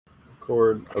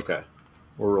record. Okay,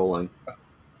 we're rolling.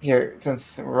 Here,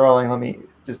 since we're rolling, let me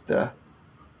just, just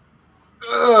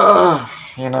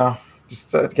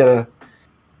get a.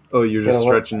 Oh, you're just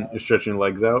stretching. You're stretching your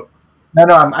legs out. No,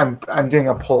 I'm doing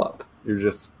a pull up. You're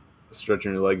just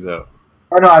stretching your legs out.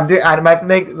 Oh no, I'm doing.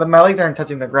 My legs aren't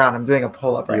touching the ground. I'm doing a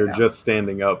pull up right now. You're just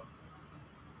standing up.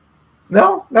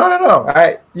 No.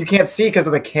 You can't see because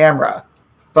of the camera,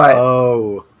 but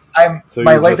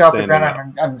my legs are off the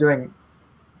ground. I'm doing.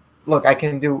 Look, I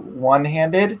can do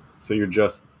one-handed. So you're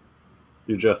just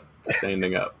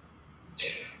standing up.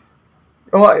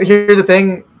 Well, here's the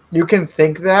thing: you can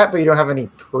think that, but you don't have any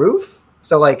proof.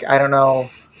 So, like, I don't know.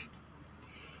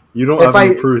 You don't have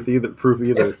any proof either.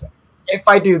 If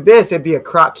I do this, it'd be a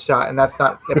crotch shot, and that's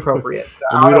not appropriate. So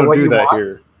we don't do that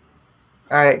here.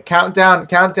 All right, count down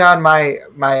my.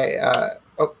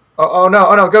 Oh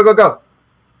no! Go!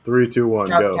 3, 2, 1,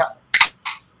 go. Count.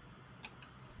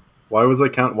 Why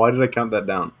did I count that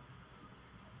down?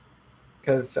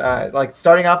 Because like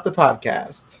starting off the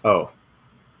podcast.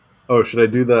 Oh, should I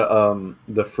do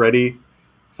the Freddy?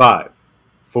 5,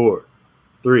 4,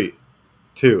 3,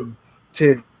 2.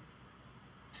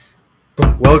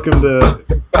 Welcome to.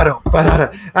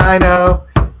 I know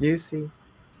you see.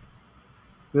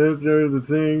 That's the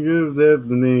thing of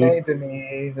destiny. To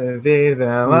me, this is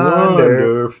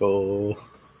wonderful. Wonderful.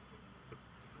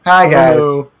 Hi guys.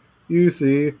 Oh, you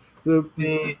see the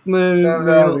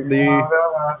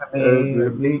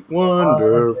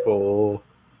wonderful.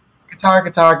 Guitar.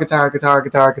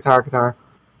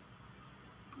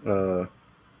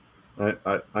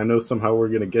 I know somehow we're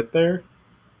gonna get there.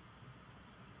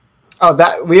 Oh,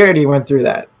 that we already went through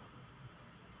that.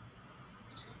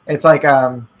 It's like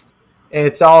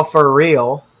it's all for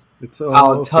real.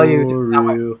 I'll tell you just how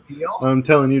I feel. I'm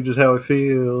telling you just how I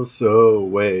feel. So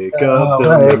wake up,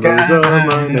 the members of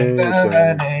my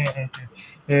nation.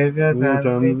 It's your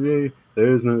time to be.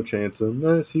 There's no chance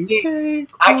unless you take.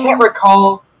 I can't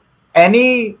recall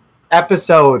any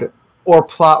episode or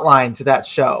plot line to that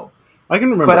show. I can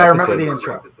remember, but I remember the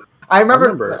intro. I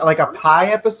remember like a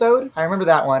pie episode. I remember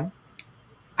that one.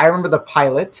 I remember the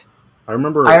pilot. I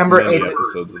remember many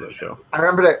episodes of that show. I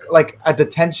remember like a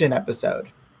detention episode.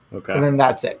 Okay. And then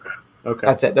that's it. Okay.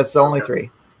 That's it. That's the only three.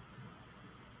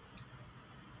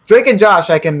 Drake and Josh,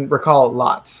 I can recall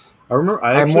lots. I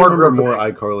actually remember more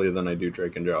iCarly than I do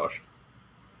Drake and Josh.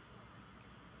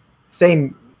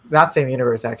 Not same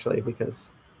universe actually,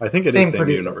 because I think it is same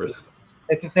universe.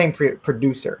 It's the same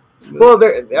producer. Well,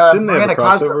 didn't they have a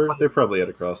crossover? They probably had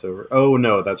a crossover. Oh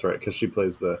no, that's right, because she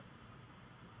plays the.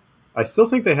 I still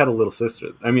think they had a little sister.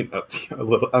 I mean, a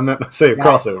little. I meant to say a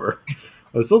crossover.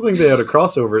 I still think they had a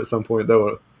crossover at some point,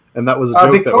 though, and that was a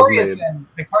joke that was made.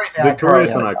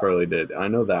 Victorious and iCarly did. I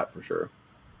know that for sure.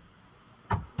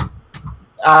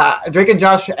 Drake and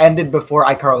Josh ended before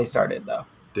iCarly started, though.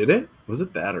 Did it? Was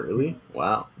it that early?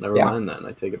 Wow. Never mind then.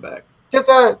 I take it back. Because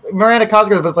Miranda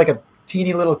Cosgrove was like a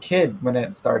teeny little kid when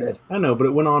it started. I know, but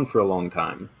it went on for a long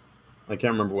time. I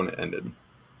can't remember when it ended.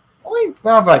 Only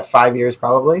went on for like 5 years,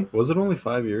 probably. Was it only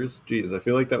 5 years? Jeez, I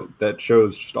feel like that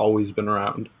show's just always been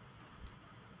around.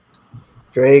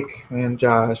 Drake and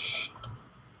Josh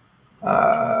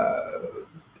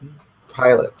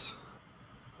pilot.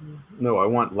 No, I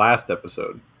want last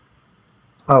episode.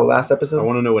 Oh, last episode? I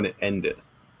want to know when it ended.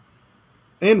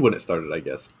 And when it started, I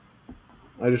guess.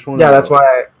 I just want to know. That's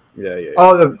why Yeah.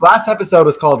 Oh, the last episode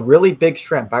was called Really Big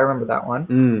Shrimp. I remember that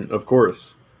one. Of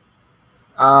course.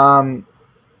 I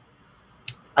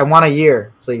want a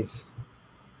year, please.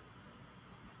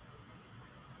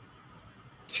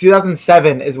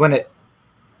 2007 is when it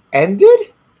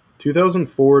ended?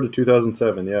 2004 to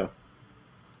 2007, yeah.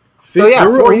 So yeah, there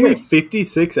were only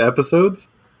 56 episodes?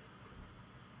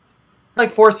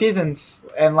 Like 4 seasons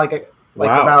and wow,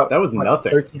 about that was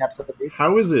nothing. 13 episodes.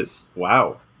 How is it?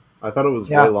 Wow. I thought it was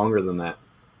way longer than that.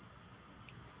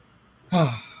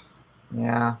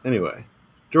 Yeah. Anyway.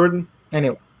 Jordan?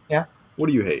 Yeah? What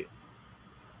do you hate?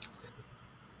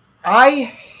 I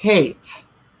hate...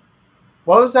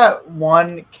 What was that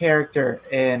one character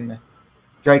in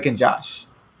Drake and Josh?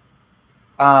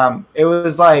 It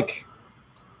was like...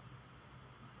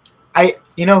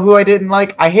 You know who I didn't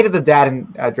like? I hated the dad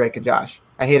in Drake and Josh.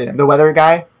 I hated him. The weather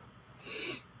guy.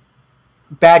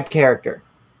 Bad character.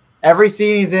 Every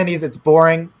scene he's in, it's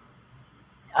boring.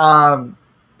 No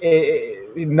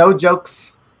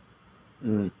jokes.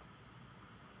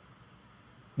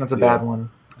 That's a bad one.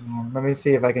 Let me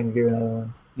see if I can do another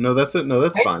one. No, that's it. No,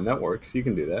 that's fine. That works. You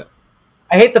can do that.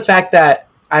 I hate the fact that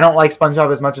I don't like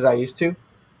SpongeBob as much as I used to.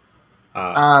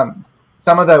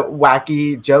 Some of the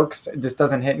wacky jokes just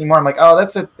doesn't hit anymore. I'm like, oh,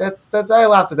 that's I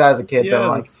laughed at that as a kid. Yeah,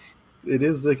 but It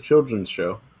is a children's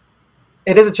show.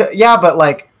 It is yeah, but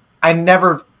like I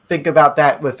never think about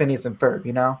that with Phineas and Ferb.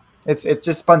 You know, it's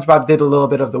just SpongeBob did a little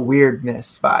bit of the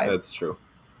weirdness vibe. That's true.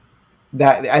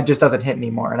 That it just doesn't hit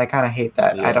anymore, and I kind of hate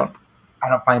that. Yeah. I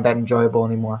don't find that enjoyable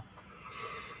anymore.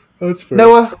 That's fair.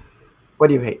 Noah, what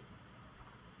do you hate?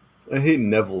 I hate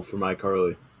Neville from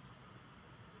iCarly.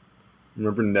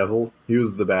 Remember Neville? He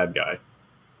was the bad guy.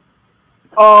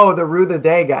 Oh, the Rue the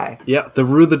Day guy. Yeah, the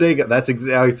Rue the Day guy. That's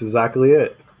exactly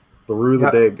it. The Rue the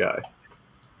Day guy.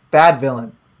 Bad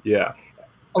villain. Yeah.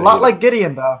 A lot like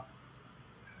Gideon, though.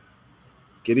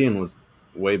 Gideon was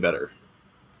way better.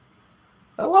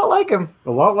 A lot like him.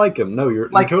 A lot like him. No, you're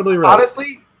totally right.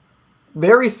 Honestly,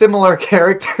 very similar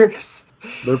characters.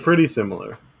 They're pretty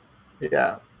similar.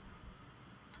 Yeah.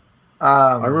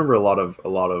 I remember a lot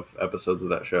of episodes of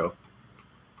that show.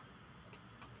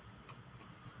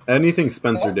 Anything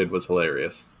Spencer did was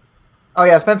hilarious. Oh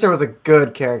yeah, Spencer was a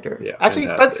good character. Yeah, actually,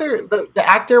 fantastic. Spencer, the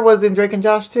actor, was in Drake and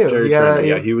Josh too.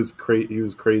 He was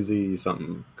crazy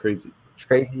something crazy.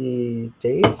 Crazy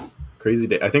Dave. Crazy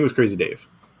Dave. I think it was Crazy Dave.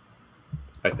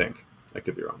 I think I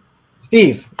could be wrong.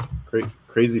 Steve.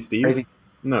 Crazy Steve.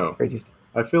 No. Crazy Steve.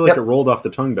 I feel like it rolled off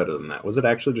the tongue better than that. Was it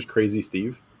actually just Crazy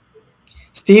Steve?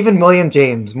 Stephen William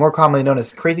James, more commonly known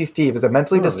as Crazy Steve, is a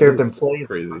mentally disturbed employee of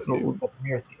the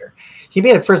Premiere Theater. He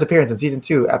made a first appearance in season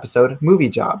 2 episode Movie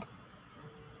Job.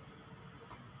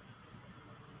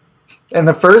 And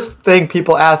the first thing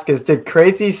people ask is, did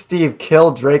Crazy Steve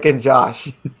kill Drake and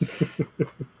Josh?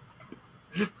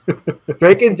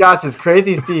 Drake and Josh's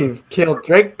Crazy Steve killed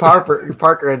Drake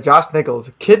Parker and Josh Nichols,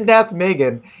 kidnapped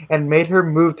Megan, and made her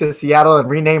move to Seattle and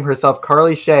rename herself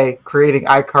Carly Shay, creating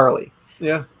iCarly.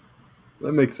 Yeah,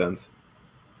 that makes sense.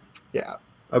 Yeah.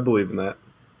 I believe in that.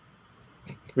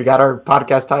 We got our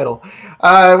podcast title.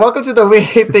 Welcome to the We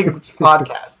Hate Things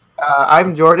podcast.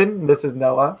 I'm Jordan. This is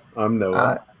Noah. I'm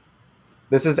Noah.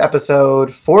 This is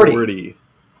episode 40.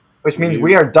 Which means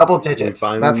we are double digits.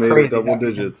 That's crazy. Double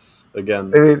digits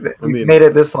again. We made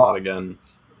it this long again.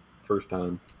 First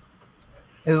time.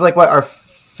 This is like what, our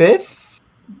 5th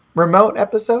remote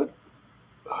episode?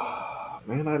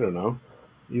 Man, I don't know.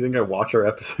 You think I watch our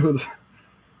episodes?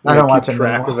 I don't watch them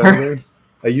track anymore. Of everything.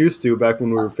 I used to back when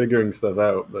we were figuring stuff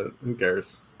out, but who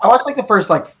cares? I watched like the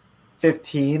first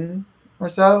 15 or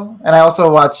so, and I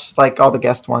also watched all the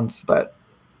guest ones. But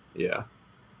yeah.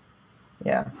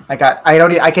 I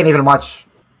can't even watch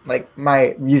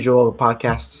my usual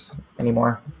podcasts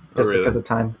anymore just because of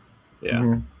time.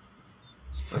 Yeah,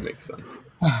 That makes sense.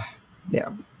 Yeah,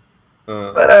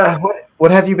 but what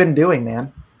have you been doing,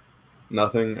 man?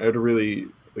 Nothing. I had a really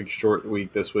short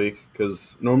week this week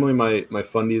because normally my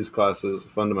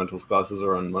fundamentals classes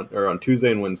are on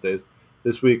Tuesday and Wednesdays.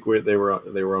 This week they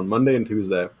were on Monday and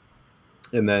Tuesday,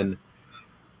 and then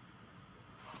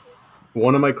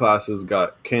one of my classes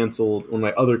got canceled. One of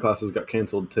my other classes got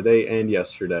canceled today and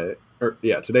yesterday. But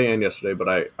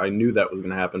I knew that was going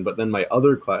to happen. But then my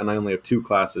other class, and I only have 2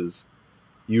 classes,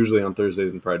 usually on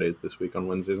Thursdays and Fridays this week, on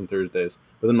Wednesdays and Thursdays.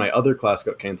 But then my other class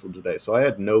got canceled today. So I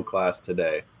had no class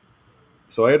today.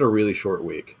 So I had a really short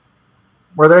week.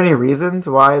 Were there any reasons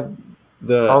why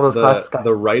all those classes got...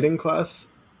 The writing class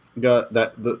got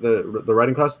that the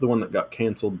writing class is the one that got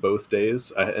canceled both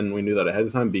days, and we knew that ahead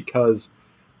of time because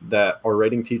that our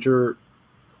writing teacher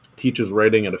teaches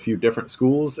writing at a few different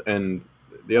schools, and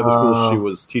the other schools she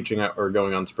was teaching at are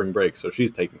going on spring break, so she's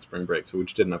taking spring break, so we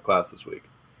just didn't have class this week.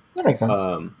 That makes sense.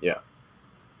 Yeah.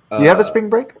 Do you have a spring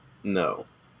break? No.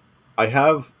 I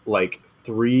have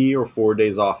 3 or 4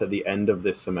 days off at the end of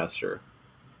this semester,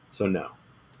 so no.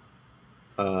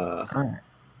 All right.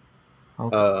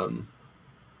 Okay.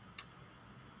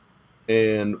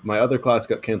 And my other class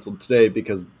got canceled today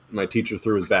because my teacher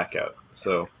threw his back out.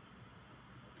 So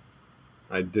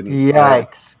I didn't.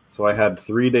 Yikes. So I had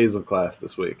 3 days of class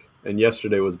this week. And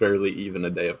yesterday was barely even a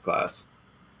day of class.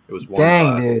 It was one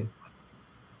class. Dang, dude.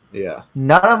 Yeah.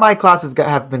 None of my classes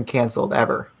have been canceled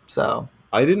ever. So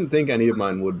I didn't think any of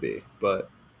mine would be, but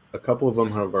a couple of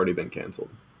them have already been canceled.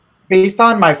 Based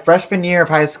on my freshman year of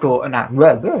high school,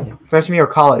 freshman year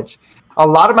of college, a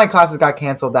lot of my classes got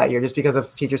canceled that year just because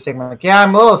of teachers saying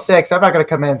I'm a little sick, so I'm not going to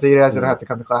come in, so you guys don't have to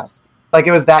come to class. It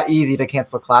was that easy to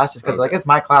cancel class just because it's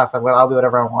my class. I'll do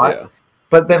whatever I want. Yeah.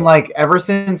 But then ever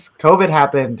since COVID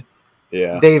happened,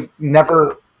 they've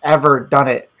never ever done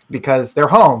it because they're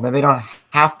home and they don't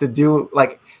have to do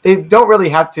they don't really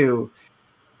have to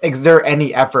exert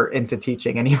any effort into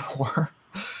teaching anymore.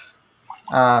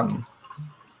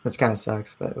 Which kind of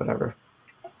sucks, but whatever.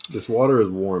 This water is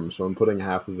warm, so I'm putting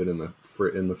half of it in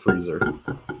the freezer.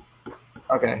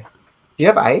 Okay. Do you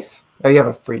have ice? Oh, you have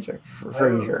a freezer. I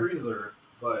have a freezer,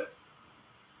 but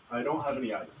I don't have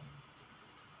any ice.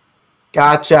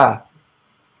 Gotcha.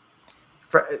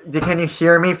 Can you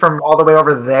hear me from all the way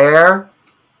over there?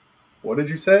 What did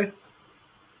you say?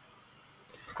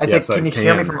 I said, can you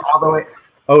hear me from all the way?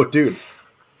 Oh, dude.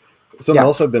 Something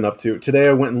else I've been up to. Today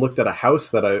I went and looked at a house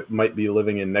that I might be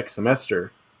living in next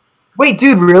semester. Wait,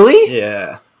 dude, really?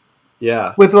 Yeah.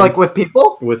 Yeah. With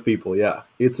people? With people, yeah.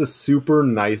 It's a super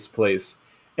nice place.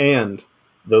 And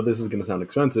though this is going to sound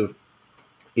expensive,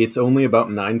 it's only about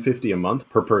 $9.50 a month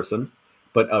per person.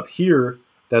 But up here,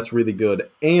 that's really good.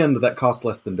 And that costs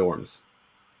less than dorms.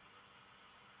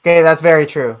 Okay, that's very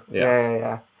true.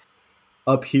 Yeah.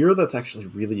 Up here, that's actually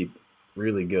really,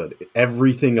 really good.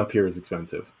 Everything up here is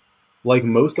expensive. Like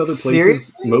most other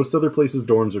places, Seriously?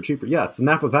 Dorms are cheaper. Yeah, it's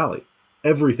Napa Valley.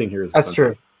 Everything here is expensive.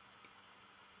 That's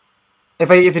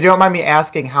true. If you don't mind me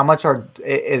asking, how much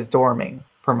is dorming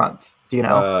per month? Do you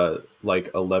know?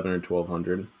 Like 11 or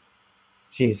 1200.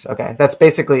 Jeez, okay. That's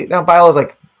basically Bio is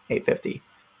like $850.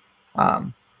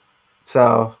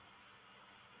 So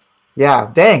yeah,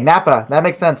 dang, Napa. That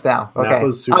makes sense now. Okay.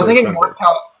 Napa's super I was thinking expensive. North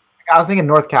Cal. I was thinking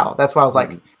North Cal. That's why I was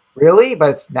like, really? But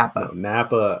it's Napa. No,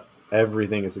 Napa,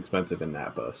 everything is expensive in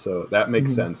Napa. So that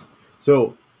makes sense.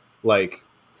 So like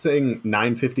saying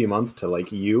 $9.50 a month to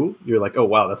like you're like, oh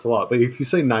wow, that's a lot. But if you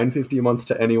say $9.50 a month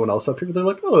to anyone else up here, they're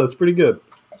like, oh, that's pretty good.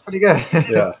 That's pretty good.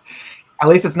 Yeah. At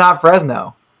least it's not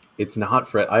Fresno. It's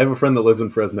not I have a friend that lives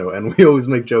in Fresno, and we always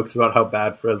make jokes about how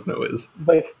bad Fresno is. It's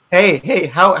like, hey,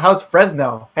 how's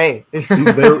Fresno? Hey.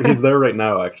 He's there right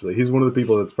now, actually. He's one of the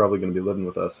people that's probably going to be living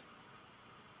with us.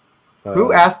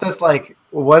 Who asked us, like,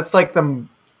 what's like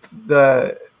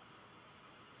the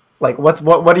like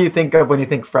what do you think of when you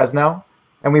think Fresno?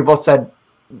 And we both said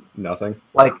nothing.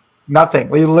 Like nothing.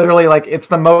 We literally like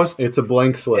it's a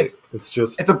blank slate. It's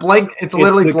a blank. It's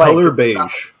literally the blank. Color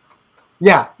beige.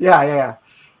 Yeah.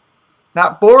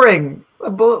 Not boring.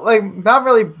 Like not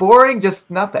really boring.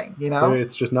 Just nothing. You know.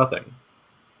 It's just nothing.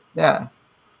 Yeah.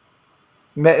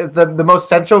 The most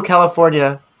central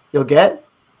California you'll get.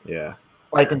 Yeah.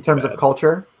 Like in terms of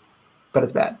culture, but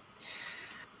it's bad.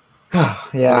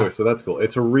 Yeah. Anyway, so that's cool.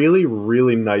 It's a really,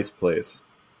 really nice place.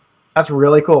 That's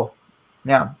really cool.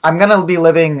 Yeah. I'm going to be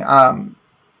living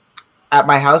at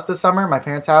my house this summer, my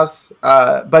parents' house.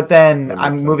 But then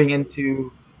I'm moving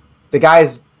into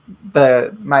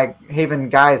my Haven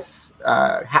guys'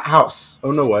 house.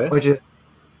 Oh, no way. Which is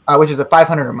a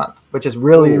 $500 a month, which is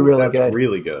really good. That's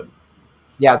really good.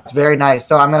 Yeah, it's very nice.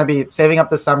 So I'm going to be saving up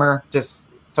this summer just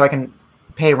so I can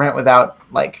pay rent without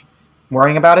like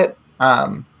worrying about it.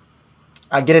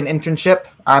 I get an internship.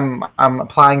 I'm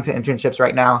applying to internships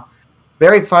right now.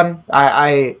 Very fun.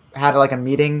 I had like a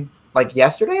meeting like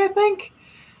yesterday, I think,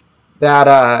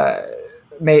 that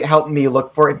may help me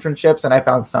look for internships, and I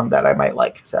found some that I might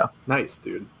like. So nice,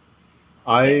 dude.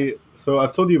 So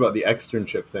I've told you about the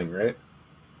externship thing, right?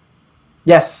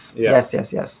 Yes. Yeah.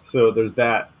 Yes. So there's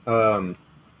that, and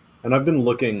I've been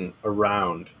looking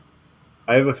around.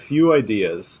 I have a few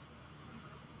ideas.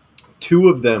 2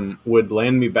 of them would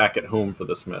land me back at home for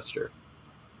the semester.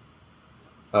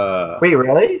 Wait,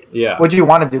 really? Yeah. Would you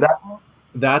want to do that?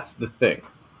 That's the thing.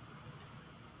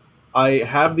 I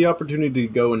have the opportunity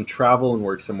to go and travel and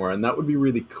work somewhere, and that would be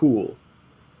really cool.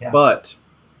 Yeah. But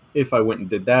if I went and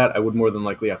did that, I would more than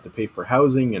likely have to pay for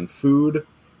housing and food.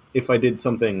 If I did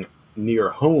something near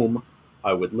home,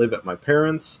 I would live at my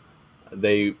parents'.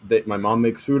 My mom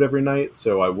makes food every night,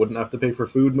 so I wouldn't have to pay for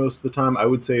food most of the time. I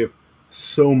would save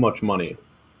so much money.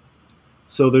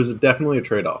 So there's definitely a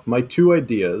trade-off. My 2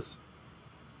 ideas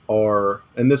are,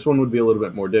 and this one would be a little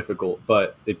bit more difficult,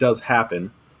 but it does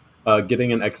happen,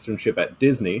 getting an externship at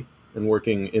Disney and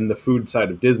working in the food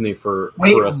side of Disney for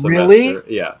a semester. Really?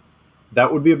 Yeah.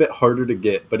 That would be a bit harder to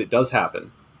get, but it does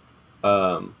happen.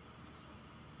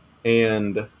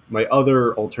 And my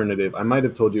other alternative, I might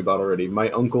have told you about already. My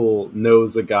uncle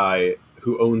knows a guy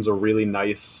who owns a really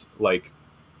nice, like,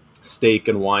 steak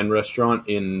and wine restaurant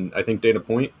in, I think, Dana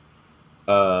Point,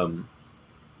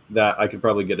 that I could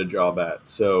probably get a job at.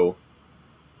 So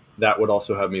that would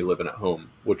also have me living at home,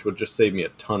 which would just save me a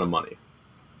ton of money.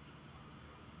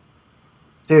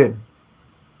 Dude,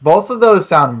 both of those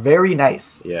sound very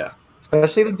nice. Yeah.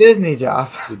 Especially the Disney job.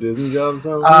 The Disney job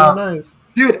sounds really nice.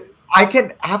 Dude,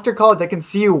 after college, I can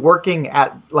see you working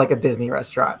at like a Disney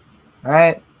restaurant. All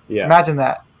right? Yeah. Imagine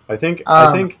that. I think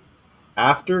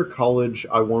after college,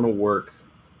 I want to work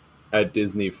at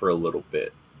Disney for a little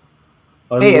bit.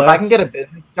 Hey, if I can get a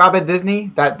business job at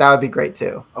Disney, that would be great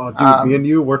too. Oh, dude, me and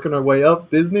you working our way up,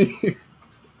 Disney.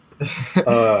 We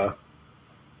go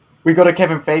to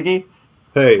Kevin Feige.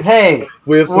 Hey,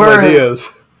 we have some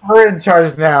ideas. We're in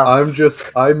charge now.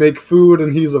 I make food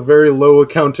and he's a very low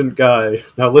accountant guy.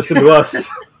 Now listen to us.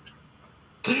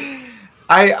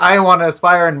 I want to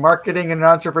aspire in marketing and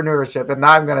entrepreneurship, and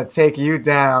I'm going to take you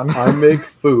down. I make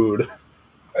food.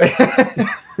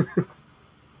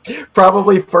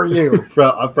 Probably for you.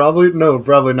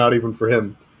 Probably not even for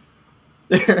him.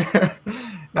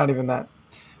 Not even that.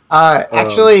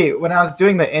 Actually, when I was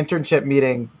doing the internship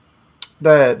meeting,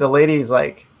 the lady's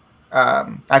like,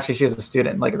 actually she was a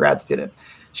student, like a grad student.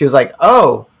 She was like,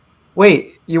 "Oh,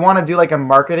 wait, you want to do like a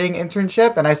marketing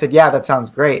internship?" And I said, "Yeah, that sounds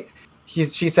great." She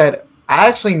said, "I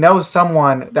actually know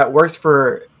someone that works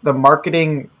for the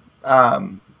marketing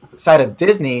side of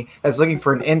Disney that's looking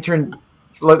for an intern,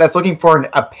 that's looking for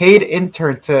a paid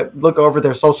intern to look over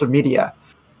their social media."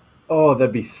 Oh,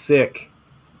 that'd be sick.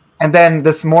 And then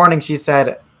this morning she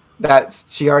said that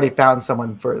she already found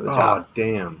someone for the job. Oh,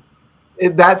 damn.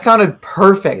 That sounded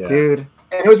perfect, dude.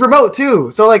 And it was remote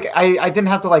too. So like I didn't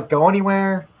have to like go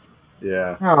anywhere.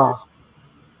 Yeah. Oh.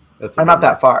 I'm not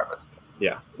that far. But...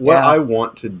 Yeah. What I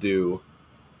want to do,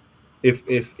 if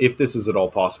this is at all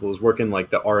possible, is work in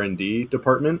like the R&D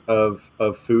department of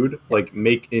food, like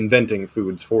inventing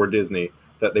foods for Disney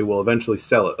that they will eventually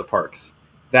sell at the parks.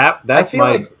 That's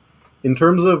my like... in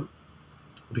terms of,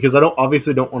 because I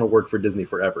obviously don't want to work for Disney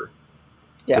forever.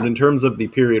 Yeah. But in terms of the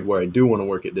period where I do want to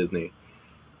work at Disney,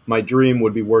 my dream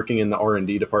would be working in the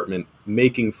R&D department,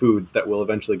 making foods that will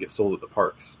eventually get sold at the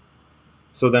parks.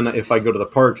 So then if I go to the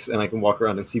parks and I can walk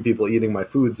around and see people eating my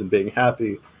foods and being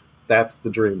happy, that's the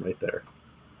dream right there.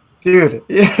 Dude,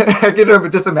 yeah, I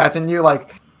can just imagine you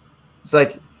like, it's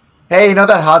like, "Hey, you know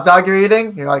that hot dog you're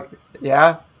eating?" You're like,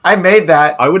 "Yeah, I made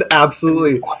that." I would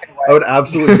absolutely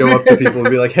go up to people and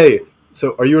be like, "Hey,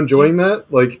 so are you enjoying that?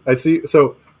 Like, I see,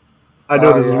 so I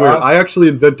know this is weird. I actually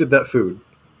invented that food.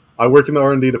 I work in the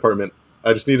R&D department.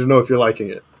 I just need to know if you're liking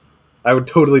it." I would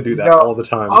totally do that all the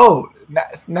time. Oh,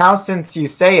 now since you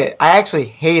say it, I actually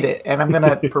hate it, and I'm going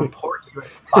to purport you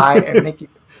and make you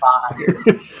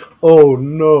fired. Oh,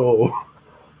 no.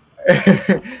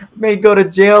 May go to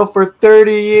jail for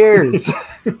 30 years.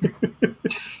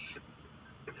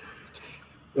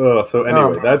 So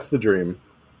anyway, that's the dream.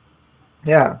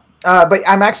 Yeah. But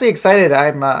I'm actually excited. I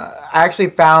actually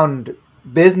found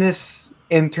business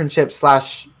internship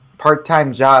 /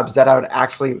 part-time jobs that I would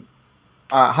actually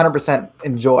 100%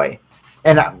 enjoy.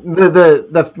 And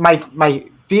my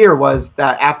fear was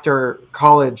that after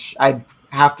college I'd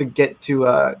have to get to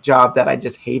a job that I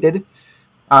just hated.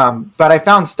 But I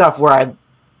found stuff where I'd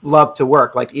love to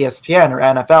work, like ESPN or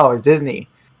NFL or Disney.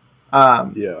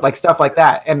 Like stuff like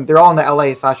that. And they're all in the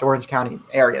LA / Orange County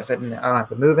area, so I don't have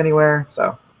to move anywhere.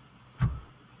 So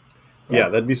yeah,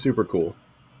 that'd be super cool.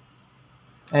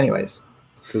 Anyways,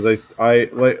 because I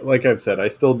like I've said, I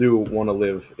still do want to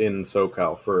live in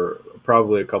SoCal for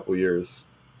probably a couple years,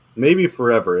 maybe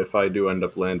forever if I do end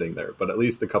up landing there, but at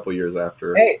least a couple years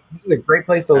after. Hey, this is a great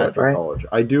place to live, right? College,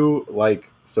 I do like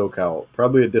SoCal,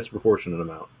 probably a disproportionate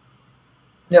amount.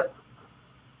 Yep.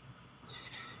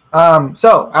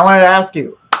 So I wanted to ask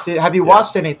you: have you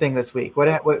watched anything this week?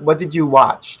 What did you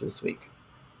watch this week?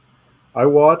 I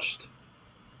watched,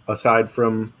 aside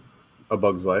from A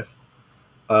Bug's Life,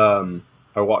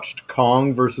 I watched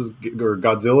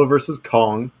Godzilla versus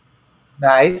Kong.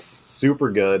 Nice. Super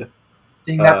good.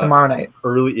 Seeing that tomorrow night.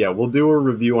 We'll do a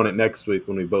review on it next week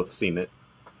when we've both seen it.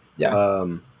 Yeah.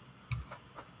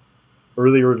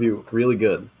 Early review, really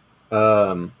good.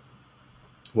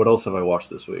 What else have I watched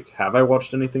this week? Have I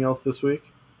watched anything else this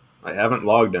week? I haven't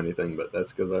logged anything, but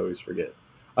that's because I always forget.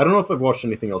 I don't know if I've watched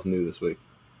anything else new this week.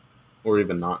 Or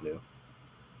even not new.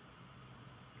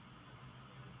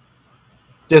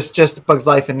 Just Bug's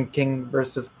Life and King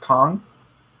versus Kong?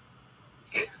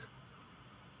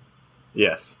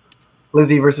 Yes.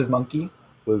 Lizzie versus Monkey?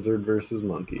 Lizard versus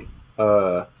Monkey.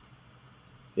 Yeah,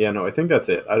 no, I think that's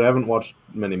it. I haven't watched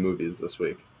many movies this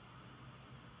week.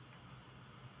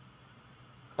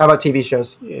 How about TV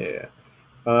shows? Yeah.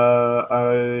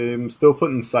 I'm still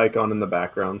putting Psych on in the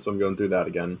background, so I'm going through that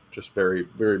again. Just very,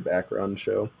 very background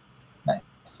show.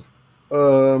 Nice.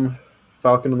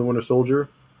 Falcon and the Winter Soldier.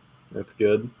 That's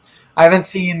good. I haven't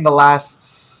seen the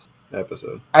last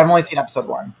episode. I've only seen episode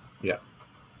 1. Yeah.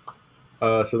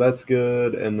 So that's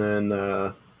good. And then,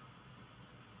 am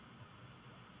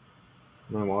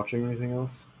I watching anything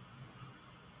else?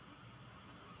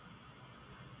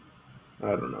 I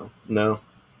don't know. No.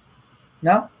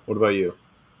 No? What about you?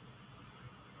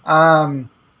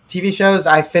 TV shows,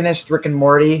 I finished Rick and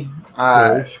Morty.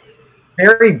 Nice.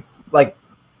 Very, like,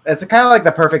 it's kind of like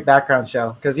the perfect background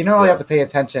show because you don't really have to pay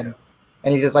attention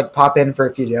and you just, like, pop in for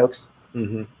a few jokes.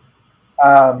 Mm-hmm.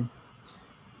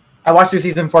 I watched through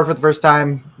season 4 for the first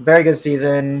time. Very good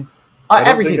season.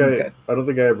 Every season's good. I don't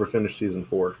think I ever finished season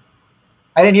 4.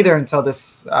 I didn't either until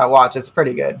this watch. It's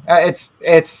pretty good.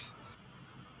 It's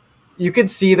you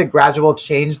could see the gradual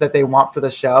change that they want for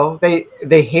the show.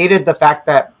 They hated the fact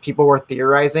that people were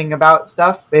theorizing about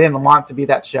stuff. They didn't want to be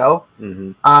that show.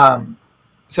 Mm-hmm.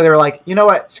 So they were like, you know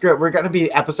what? Screw it. We're going to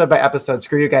be episode by episode.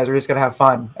 Screw you guys. We're just going to have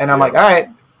fun. And I'm like, all right,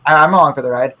 I'm along for the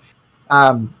ride.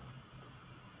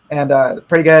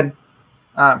 Pretty good.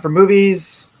 For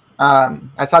movies,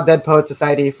 I saw Dead Poet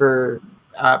Society for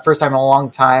first time in a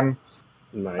long time.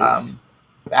 Nice.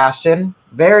 Ashton,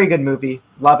 very good movie.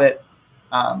 Love it.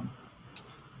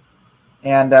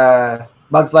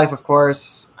 Bug's Life, of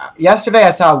course. Yesterday,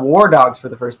 I saw War Dogs for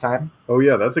the first time. Oh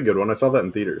yeah, that's a good one. I saw that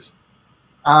in theaters.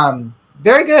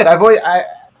 Very good.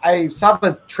 I saw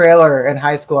the trailer in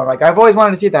high school. I'm like, I've always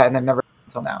wanted to see that, and then never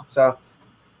until now. So,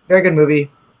 very good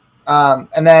movie.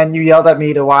 And then you yelled at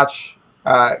me to watch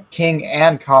King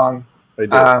and Kong. I did.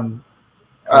 Kong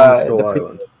Skull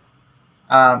Island.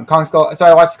 Kong Skull. So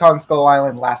I watched Kong Skull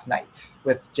Island last night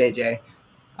with JJ.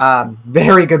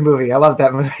 Very good movie. I love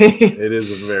that movie. It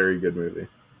is a very good movie.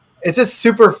 It's just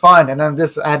super fun, and I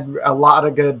had a lot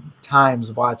of good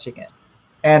times watching it.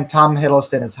 And Tom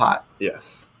Hiddleston is hot.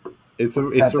 Yes, it's a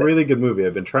really good movie.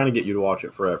 I've been trying to get you to watch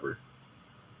it forever.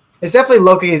 It's definitely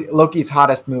Loki's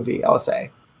hottest movie, I'll say.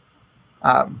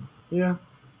 Yeah,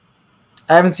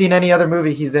 I haven't seen any other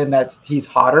movie he's in he's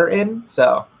hotter in.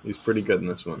 So he's pretty good in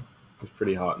this one. He's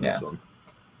pretty hot in this one.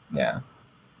 Yeah,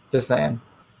 just saying.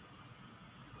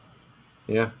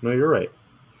 Yeah, no, you're right.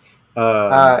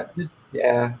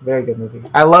 Very good movie.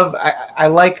 I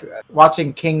like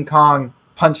watching King Kong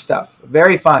punch stuff.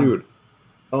 Very fun. Dude.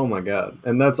 Oh my god.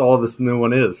 And that's all this new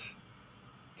one is.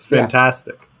 It's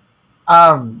fantastic.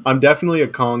 I'm definitely a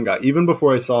Kong guy. Even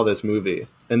before I saw this movie,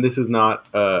 and this is not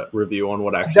a review on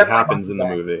what actually happens in the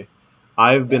movie,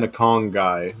 I've been a Kong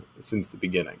guy since the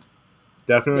beginning.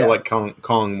 Definitely like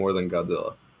Kong more than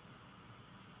Godzilla.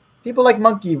 People like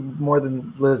monkey more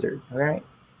than lizard, all right?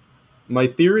 My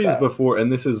theories before,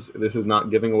 and this is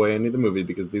not giving away any of the movie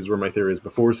because these were my theories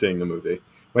before seeing the movie.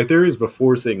 My theories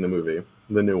before seeing the movie,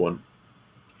 the new one,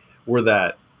 were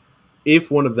that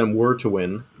if one of them were to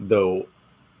win, though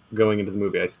going into the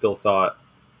movie, I still thought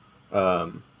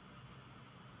my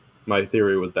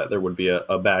theory was that there would be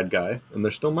a bad guy, and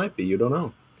there still might be, you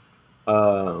don't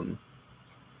know.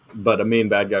 But a main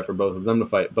bad guy for both of them to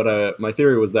fight. But my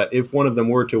theory was that if one of them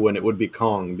were to win, it would be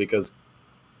Kong, because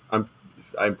I'm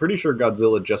pretty sure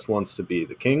Godzilla just wants to be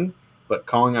the king, but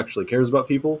Kong actually cares about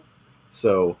people,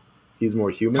 so he's more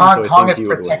human. Kong is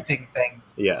protecting things.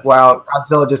 Yes. While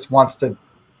Godzilla just wants to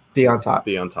be on top.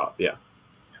 Yeah.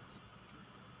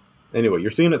 Anyway,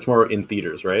 you're seeing it tomorrow in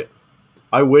theaters, right?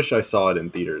 I wish I saw it in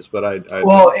theaters, but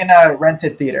in a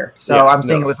rented theater. So I'm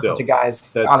seeing it with a bunch of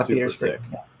guys on a theater screen.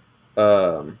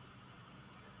 Yeah.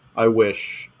 I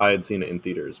wish I had seen it in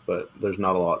theaters, but there's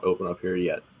not a lot open up here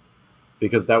yet,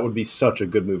 because that would be such a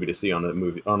good movie to see on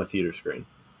a theater screen.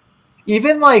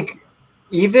 Even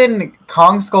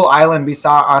Kong Skull Island we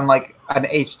saw on like an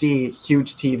HD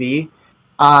huge TV,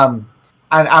 and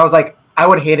I was like, I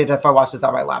would hate it if I watched this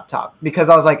on my laptop, because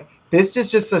I was like, this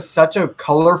is just such a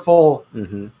colorful,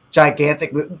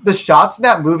 gigantic. The shots in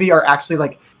that movie are actually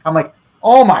like, I'm like,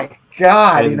 oh my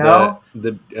god, and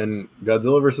and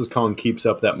Godzilla vs. Kong keeps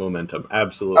up that momentum.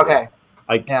 Absolutely. Okay.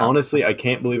 Honestly, I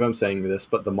can't believe I'm saying this,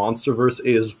 but the MonsterVerse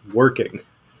is working.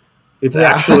 It's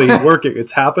actually working.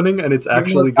 It's happening, and it's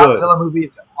actually good. Godzilla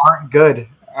movies aren't good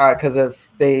because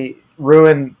they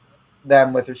ruin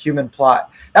them with a human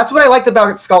plot. That's what I liked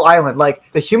about Skull Island. Like,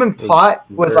 the human plot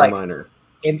was like minor,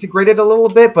 integrated a little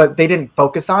bit, but they didn't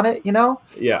focus on it, you know?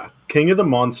 Yeah. King of the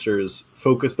Monsters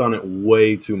focused on it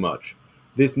way too much.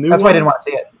 That's why I didn't want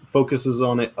to see it. Focuses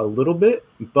on it a little bit,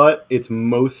 but it's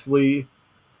mostly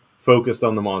focused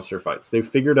on the monster fights. They've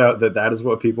figured out that is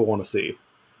what people want to see.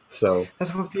 So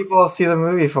that's what people see the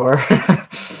movie for.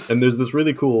 And there's this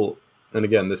really cool, and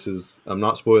again, I'm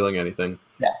not spoiling anything.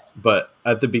 Yeah. But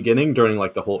at the beginning, during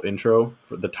like the whole intro,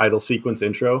 for the title sequence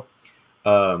intro,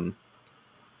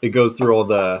 it goes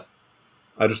through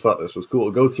I just thought this was cool.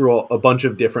 It goes through a bunch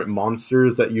of different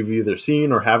monsters that you've either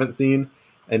seen or haven't seen,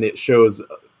 and it shows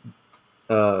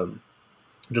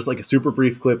just like a super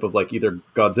brief clip of like either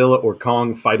Godzilla or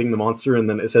Kong fighting the monster, and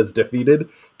then it says defeat,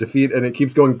 and it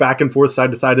keeps going back and forth,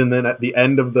 side to side, and then at the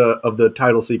end of the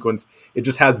title sequence, it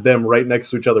just has them right next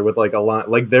to each other with like a line,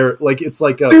 like they're like, it's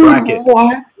like a bracket.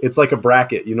 What? It's like a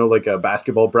bracket, you know, like a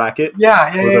basketball bracket.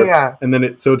 Yeah. And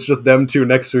then so it's just them two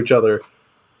next to each other.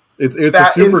 It's a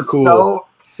super cool. So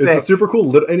sick. It's a super cool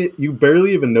little, and you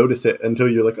barely even notice it until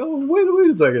you're like, oh wait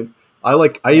a second.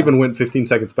 I even went 15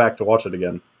 seconds back to watch it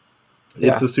again.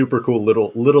 It's a super cool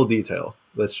little detail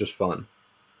that's just fun.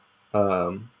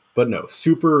 But no,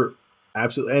 super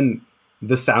absolutely, and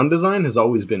the sound design has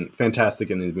always been fantastic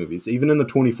in these movies. Even in the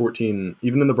 2014,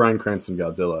 even in the Bryan Cranston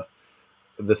Godzilla,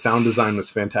 the sound design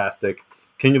was fantastic.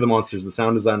 King of the Monsters, the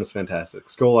sound design was fantastic.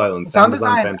 Skull Island, sound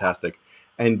design fantastic.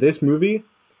 And this movie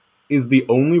is the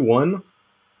only one,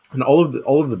 and all of the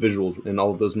visuals in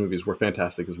all of those movies were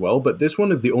fantastic as well. But this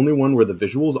one is the only one where the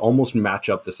visuals almost match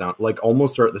up the sound, like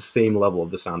almost are at the same level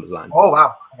of the sound design. Oh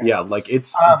wow! Okay. Yeah, like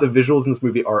it's the visuals in this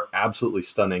movie are absolutely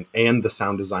stunning, and the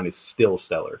sound design is still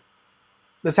stellar.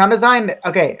 The sound design,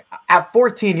 okay, at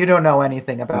 14, you don't know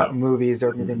anything about movies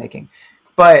or movie making,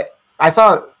 but I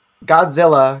saw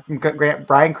Godzilla,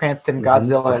 Bryan Cranston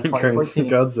Godzilla in 2014.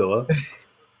 Godzilla,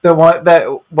 the one that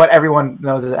what everyone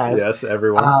knows it as. Yes,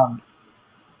 everyone.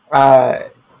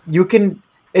 You can.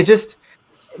 It's just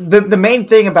the main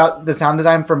thing about the sound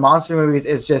design for monster movies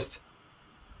is just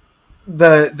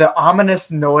the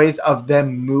ominous noise of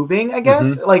them moving. I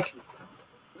guess like.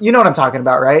 You know what I'm talking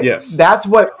about, right? Yes. That's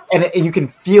what, and you can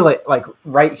feel it like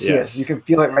right here. Yes. You can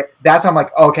feel it right. That's how I'm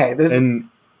like, okay, this.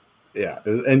 And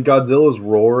Godzilla's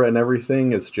roar and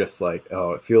everything is just like,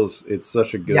 it's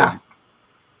such a good. Yeah.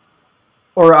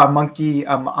 Or a monkey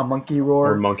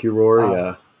roar. Or monkey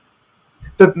roar,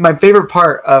 My favorite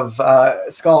part of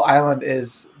Skull Island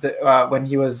is when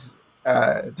he was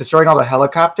destroying all the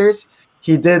helicopters.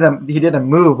 He did a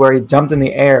move where he jumped in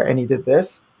the air and he did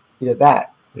this. He did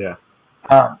that. Yeah.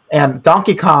 And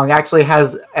Donkey Kong actually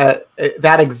has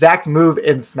that exact move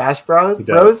in Smash Bros.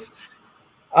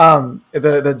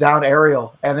 The down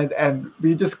aerial, and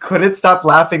we just couldn't stop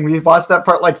laughing. We watched that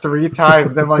part like 3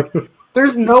 times. I'm like,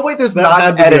 there's no way there's not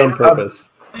an edit on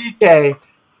purpose. DK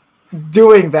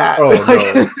doing that. Oh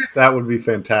no, that would be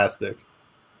fantastic.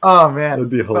 Oh man, it would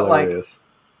be hilarious.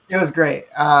 It was great.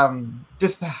 God,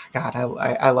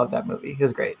 I love that movie. It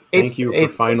was great. Thank you for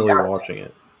finally watching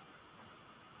it.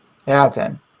 10 out of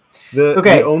 10.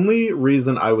 The only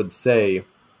reason I would say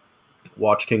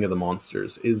watch King of the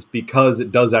Monsters is because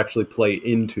it does actually play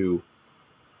into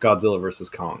Godzilla vs.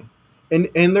 Kong. And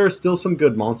there are still some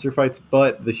good monster fights,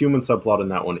 but the human subplot in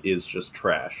that one is just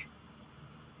trash.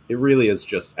 It really is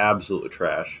just absolute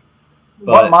trash.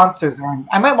 But what monsters are in?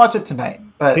 I might watch it tonight.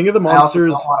 But King of the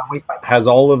Monsters has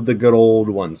all of the good old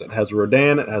ones. It has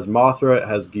Rodan, it has Mothra, it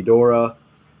has Ghidorah,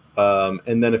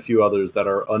 and then a few others that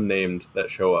are unnamed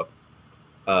that show up.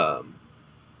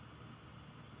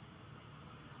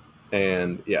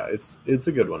 And yeah, it's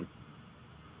a good one.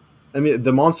 I mean,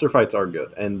 the monster fights are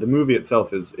good, and the movie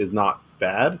itself is not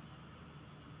bad.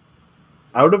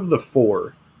 Out of the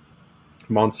 4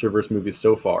 MonsterVerse movies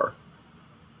so far,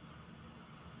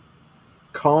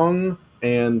 Kong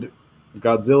and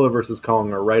Godzilla vs.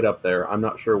 Kong are right up there. I'm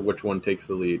not sure which one takes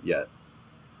the lead yet.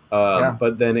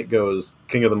 But then it goes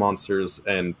King of the Monsters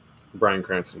and Bryan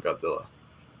Cranston Godzilla.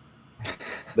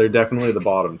 They're definitely the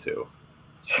bottom 2.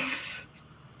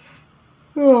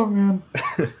 Oh man.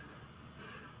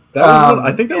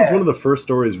 I think that was one of the first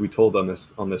stories we told on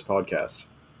this podcast.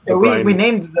 Yeah, we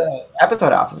named the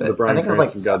episode off of it. The Bryan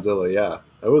Cranston Godzilla, yeah.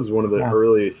 That was one of the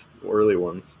early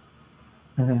ones.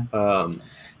 Mm-hmm.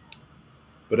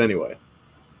 But anyway.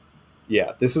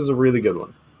 Yeah, this is a really good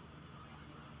one.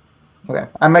 Okay.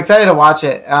 I'm excited to watch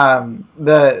it.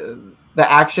 The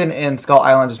action in Skull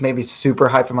Island just made me super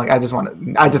hyped. I'm like, I just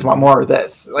want more of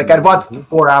this. Like I'd watch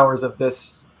 4 hours of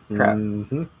this crap.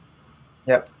 Mm-hmm.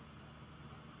 Yep.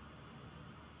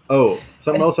 Oh,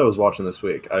 something else I was watching this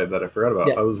week that I forgot about.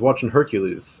 Yeah. I was watching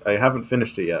Hercules. I haven't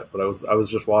finished it yet, but I was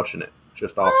just watching it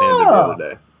just offhanded the other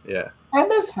day. Yeah. I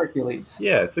miss Hercules.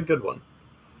 Yeah, it's a good one.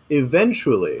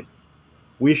 Eventually,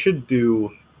 we should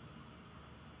do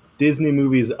Disney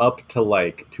movies up to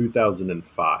like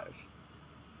 2005.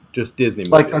 Just Disney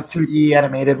movies. Like the 2D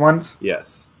animated ones?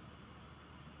 Yes.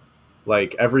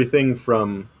 Like everything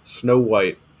from Snow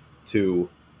White to...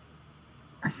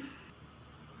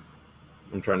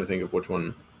 I'm trying to think of which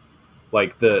one.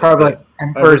 Like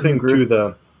everything to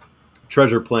the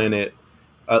Treasure Planet,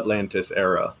 Atlantis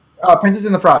era. Princess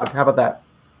and the Frog. How about that?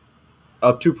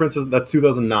 Up to Princess. That's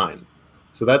 2009.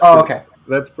 So that's okay.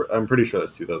 I'm pretty sure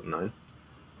that's 2009.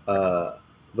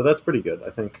 But that's pretty good. I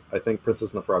think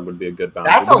Princess and the Frog would be a good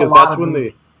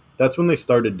boundary that's when they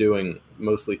started doing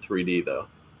mostly 3D though.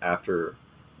 After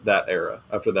that era,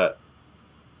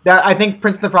 that I think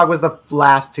Princess and the Frog was the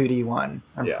last 2D one.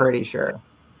 I'm pretty sure.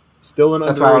 Still an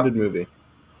underrated movie.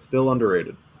 Still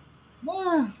underrated.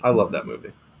 Yeah. I love that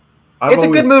movie. It's a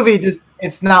good movie. Just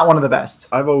it's not one of the best.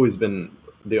 I've always been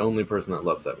the only person that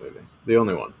loves that movie. The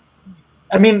only one.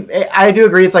 I mean, I do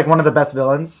agree. It's like one of the best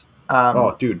villains.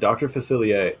 Oh, dude, Dr.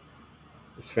 Facilier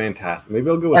is fantastic. Maybe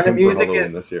I'll go with And the him for music Halloween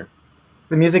is this year.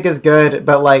 the music is good,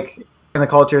 but like, and the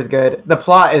culture is good. The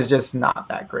plot is just not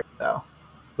that great though.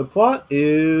 The plot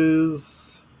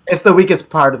is It's the weakest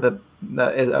part of the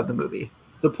movie.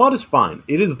 the plot is fine.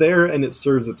 It is there and it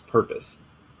serves its purpose.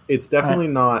 It's definitely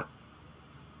not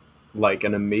like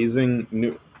an amazing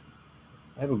new.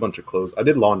 I have a bunch of clothes. I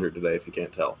did laundry today. If you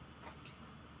can't tell,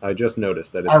 I just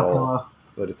noticed that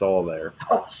it's all there.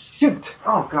 Oh shoot!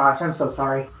 Oh gosh, I'm so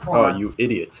sorry. Hold on. You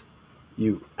idiot!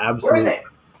 You absolute Where is it?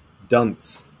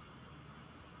 dunce!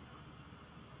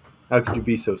 How could you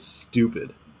be so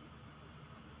stupid?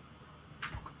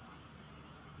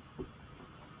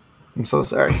 I'm so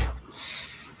sorry.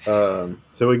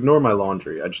 So ignore my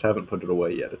laundry. I just haven't put it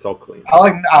away yet. It's all clean.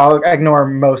 I'll ignore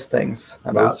most things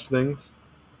about Most things.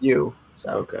 you.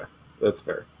 So Okay, that's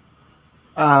fair.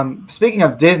 speaking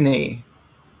of Disney,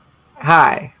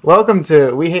 hi, welcome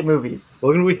to We Hate Movies.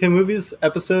 Welcome to We Hate Movies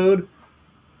episode.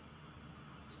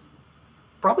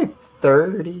 Probably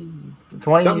 30,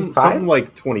 25? Something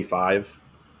like 25.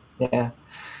 Yeah.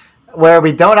 Where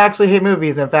we don't actually hate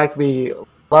movies. In fact, we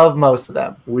love most of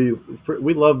them. We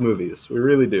love movies. We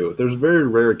really do. There's a very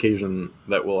rare occasion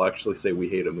that we'll actually say we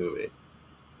hate a movie.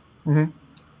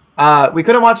 Mm-hmm. We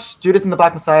couldn't watch Judas and the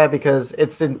Black Messiah because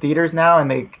it's in theaters now,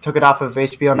 and they took it off of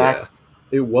HBO Max.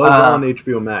 Yeah. It was on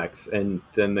HBO Max, and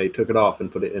then they took it off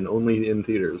and put it in only in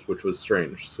theaters, which was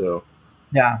strange. So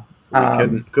yeah,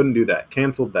 we couldn't do that.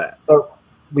 Canceled that. So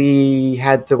we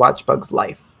had to watch Bug's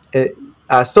Life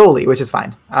solely, which is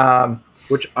fine.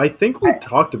 Which I think we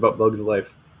talked about Bug's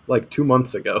Life like 2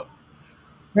 months ago.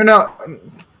 No.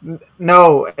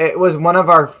 It was one of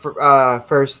our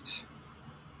first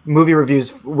movie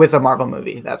reviews with a Marvel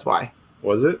movie. That's why.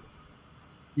 Was it?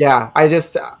 Yeah, I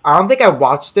don't think I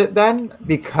watched it then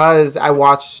because I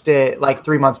watched it like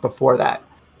 3 months before that.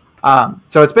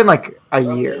 So it's been like a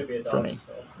year for me.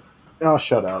 Oh,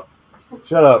 shut up.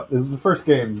 Shut up. This is the first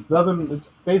game. It's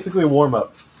basically a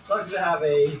warm-up. Sucks to have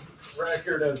a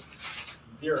record of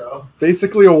 0.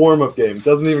 Basically a warm-up game.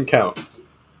 Doesn't even count.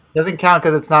 Doesn't count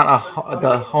because it's not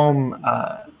the home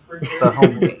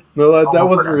game. No, that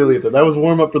wasn't really it. That was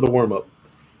warm-up for the warm-up.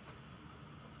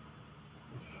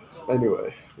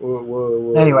 Anyway.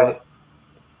 Anyway.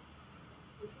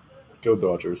 Go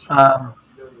Dodgers.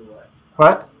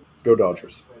 What? Go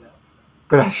Dodgers.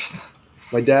 Go Dodgers.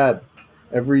 My dad,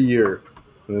 every year,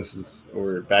 and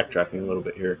we're backtracking a little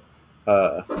bit here.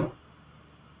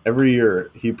 Every year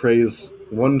he prays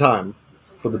one time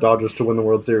for the Dodgers to win the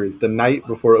World Series the night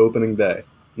before opening day,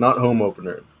 not home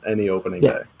opener, any opening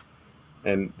day.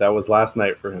 And that was last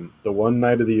night for him. The one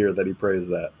night of the year that he prays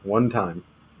that one time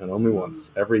and only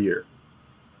once every year.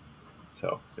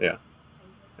 So yeah, anyway.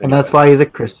 And that's why he's a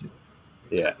Christian.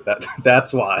 Yeah,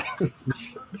 that's why.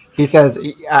 He says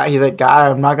he's like,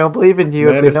 God, I'm not gonna believe in you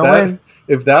if they don't win.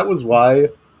 If that was why.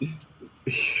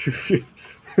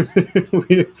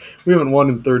 we haven't won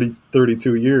in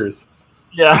 32 years.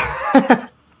 Yeah.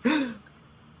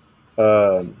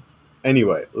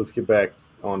 Anyway, let's get back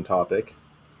on topic.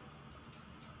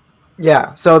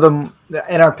 Yeah. So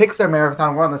in our Pixar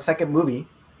marathon, we're on the second movie.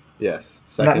 Yes.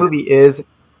 And that movie is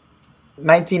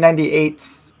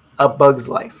 1998's A Bug's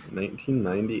Life.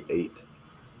 1998.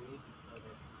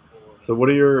 So what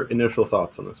are your initial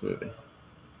thoughts on this movie?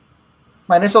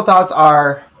 My initial thoughts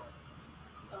are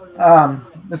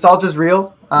nostalgia's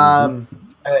real.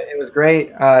 It was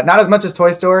great. Not as much as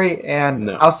Toy Story, and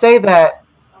no. I'll say that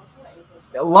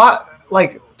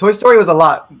Toy Story was a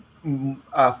lot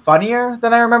funnier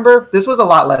than I remember. This was a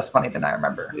lot less funny than I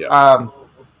remember. Yeah.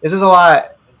 This was a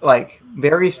lot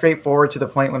very straightforward to the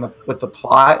point with the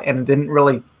plot, and didn't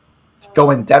really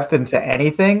go in depth into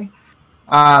anything.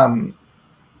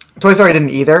 Toy Story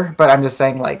didn't either, but I'm just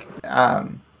saying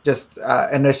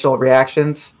initial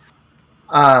reactions.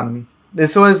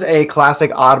 This was a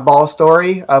classic oddball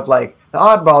story of the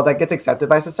oddball that gets accepted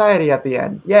by society at the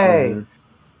end. Yay.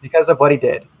 Because of what he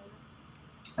did.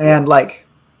 And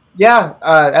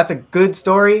that's a good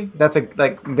story. That's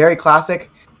very classic.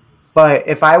 But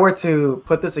if I were to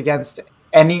put this against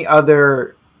any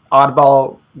other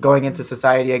oddball going into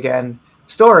society again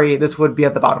story, this would be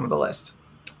at the bottom of the list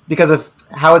because of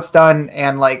how it's done.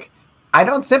 And I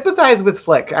don't sympathize with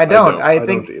Flick. I don't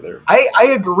either.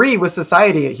 I agree with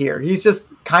society here. He's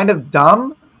just kind of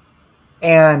dumb,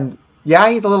 and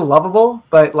he's a little lovable,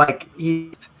 but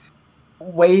he's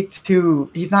way too.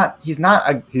 He's a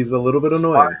little bit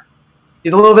smart. Annoying.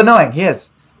 He's a little bit annoying. He is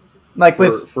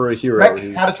for a hero.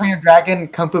 Shrek, How to Train Your Dragon,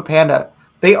 Kung Fu Panda.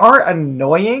 They aren't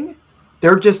annoying.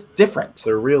 They're just different.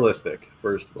 They're realistic.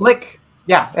 First of all, Flick,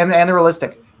 and they're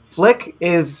realistic. Flick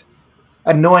is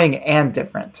annoying and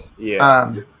different.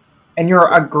 Yeah. And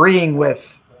you're agreeing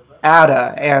with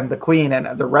Ada and the Queen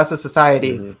and the rest of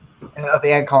society of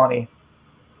the ant colony.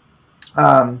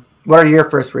 What are your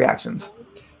first reactions?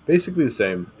 Basically the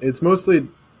same. It's mostly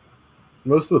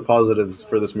most of the positives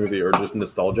for this movie are just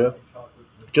nostalgia.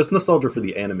 Just nostalgia for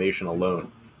the animation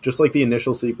alone. Just like the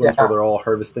initial sequence where they're all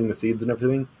harvesting the seeds and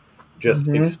everything. Just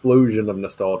explosion of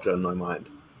nostalgia in my mind.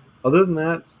 Other than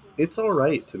that, it's all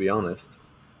right, to be honest.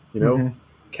 You know,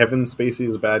 Kevin Spacey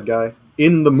is a bad guy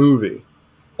in the movie.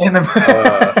 And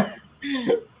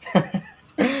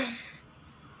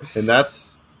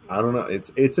that's, I don't know.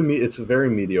 It's a very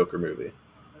mediocre movie.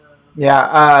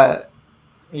 Yeah,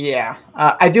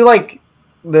 I do like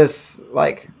this,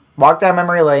 like, walk down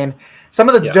memory lane. Some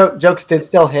of the jokes did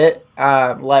still hit.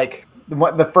 Like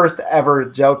the first ever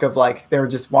joke of like they were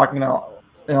just walking in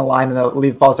a line and a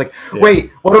leaf falls. Like,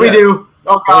 wait, what do we do?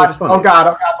 Oh god, oh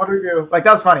god, what do we do? Like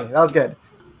that was funny. That was good.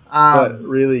 But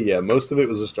really, yeah, most of it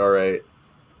was just all right.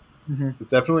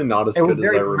 It's definitely not as good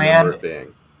as I remember it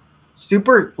being.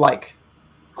 Super like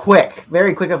quick,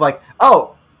 very quick. Of like,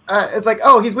 it's like,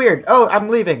 oh, he's weird. Oh, I'm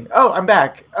leaving. Oh, I'm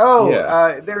back. Oh,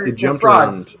 it jumped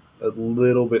around a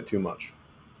little bit too much.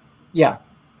 Yeah.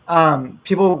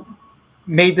 People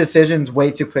made decisions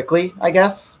way too quickly, I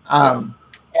guess.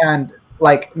 And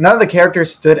like none of the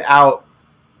characters stood out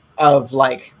of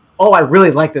like, oh, I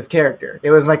really like this character.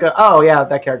 It was like, oh yeah,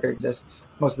 that character exists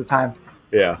most of the time.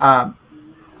 Yeah.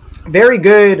 Very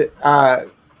good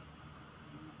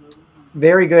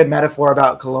metaphor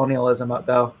about colonialism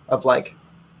though, of like,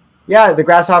 yeah, the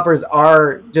grasshoppers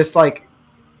are just like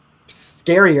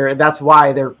scarier. That's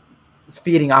why they're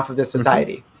feeding off of this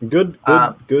society. Good.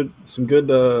 Some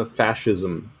good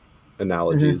fascism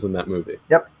analogies in that movie.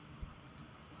 Yep.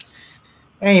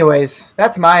 Anyways,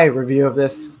 that's my review of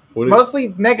this.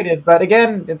 Mostly negative, but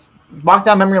again, it's walk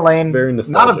down memory lane. It's very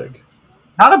nostalgic.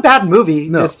 Not a bad movie.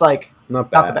 No, just like not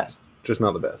bad. Not the best. Just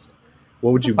not the best.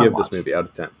 What would you give this movie out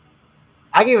of 10?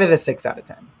 I gave it a 6 out of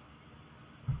 10.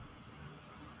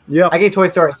 Yeah. I gave Toy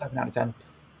Story a 7 out of 10.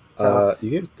 So.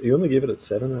 You only gave it a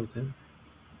 7 out of 10?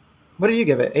 What did you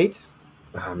give it? 8?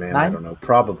 Oh man, 9? I don't know.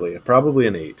 Probably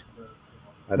an 8.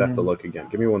 I'd have to look again.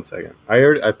 Give me 1 second.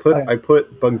 I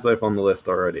put Bug's Life on the list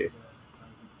already.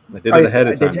 I did it ahead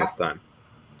of time this time.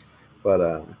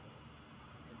 But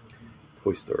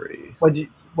Toy Story.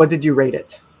 What did you rate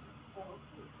it?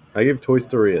 I gave Toy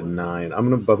Story a 9. I'm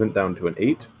gonna bump it down to an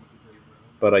 8.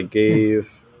 But I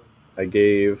gave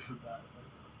Toy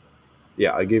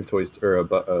Story a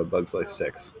Bug's Life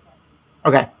 6.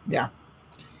 Okay, yeah.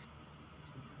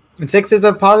 And 6 is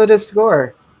a positive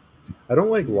score. I don't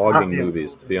like logging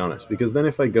movies, to be honest, because then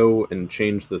if I go and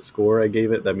change the score I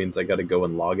gave it, that means I got to go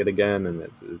and log it again, and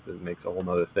it makes a whole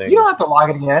nother thing. You don't have to log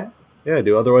it again. Yeah, I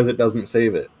do. Otherwise, it doesn't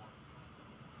save it.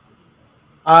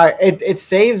 It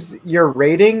saves your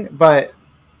rating, but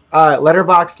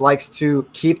Letterboxd likes to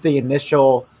keep the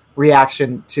initial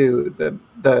reaction to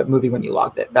the movie when you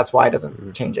logged it. That's why it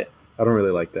doesn't change it. I don't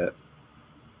really like that.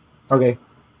 Okay.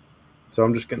 So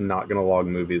I'm just not going to log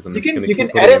movies. You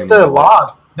can edit the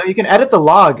log. No, you can edit the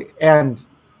log and.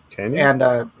 Can you?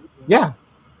 And yeah,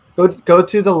 go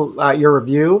to the your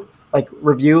review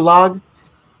log,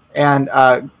 and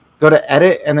go to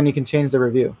edit, and then you can change the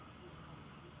review.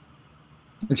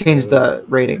 And change the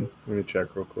rating. Let me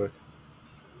check real quick.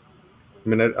 I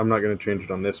mean, I'm not going to change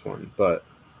it on this one, but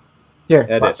here,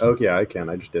 edit. watch. Oh yeah, I can.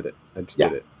 I just did it.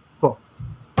 Did it. Cool.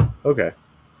 Okay.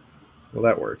 Well,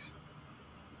 that works.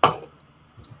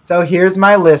 So here's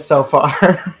my list so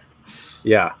far.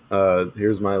 Yeah,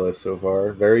 here's my list so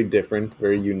far. Very different,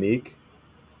 very unique.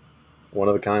 One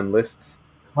of a kind lists.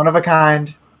 One of a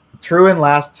kind, true and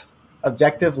last,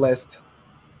 objective list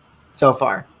so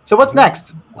far. So what's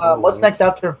next? What's next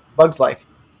after Bug's Life?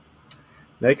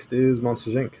 Next is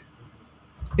Monsters, Inc.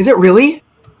 Is it really?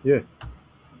 Yeah.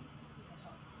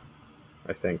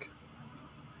 I think.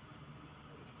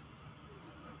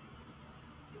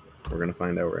 We're going to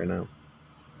find out right now.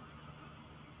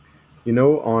 You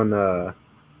know, on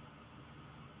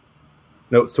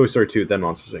no, it's Toy Story 2, then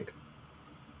Monsters, Inc.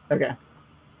 Okay.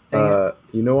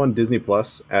 You know, on Disney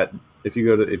Plus, if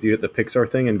you hit the Pixar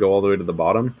thing and go all the way to the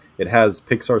bottom, it has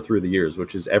Pixar Through the Years,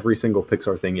 which is every single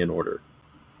Pixar thing in order.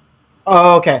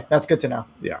 Oh, okay, that's good to know.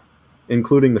 Yeah,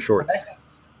 including the shorts.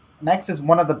 Next is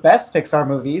one of the best Pixar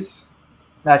movies.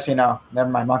 Actually, no, never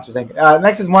mind. Monsters, Inc.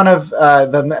 Next is one of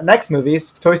the next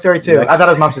movies, Toy Story 2. I thought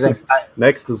it was Monsters, Inc.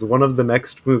 Next is one of the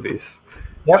next movies.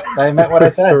 Yep, I meant what I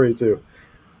said. Toy Story 2.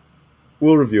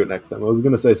 We'll review it next time. I was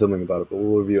going to say something about it, but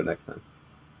we'll review it next time.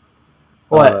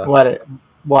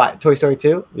 What? Toy Story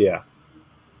 2? Yeah.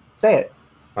 Say it.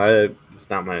 It's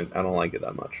not my. I don't like it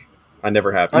that much. I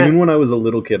never have. Okay. Even when I was a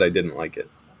little kid, I didn't like it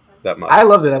that much. I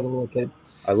loved it as a little kid.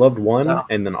 I loved 1, So.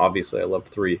 and then obviously I loved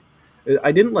 3.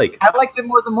 I didn't like. I liked it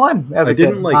more than 1 as a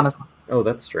kid. Honestly. Oh,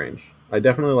 that's strange. I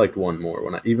definitely liked 1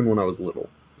 more even when I was little.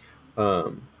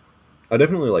 I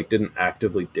definitely didn't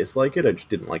actively dislike it. I just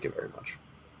didn't like it very much.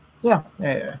 Yeah.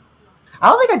 I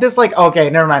don't think I dislike. Okay,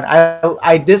 never mind.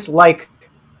 I dislike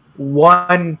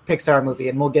 1 Pixar movie,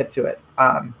 and we'll get to it.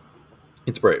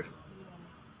 It's Brave.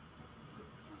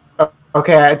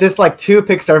 Okay, I dislike 2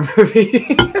 Pixar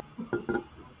movies.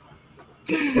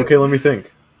 Okay, let me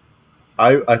think.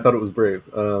 I thought it was Brave.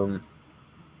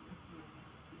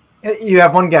 You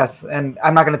have 1 guess, and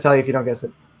I'm not going to tell you if you don't guess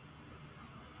it.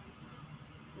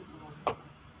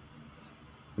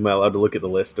 Am I allowed to look at the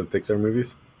list of Pixar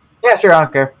movies? Yeah, sure. I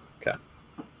don't care. Okay.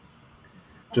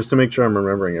 Just to make sure I'm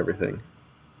remembering everything.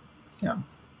 Yeah.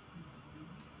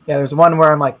 Yeah, there's 1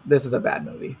 where I'm like, this is a bad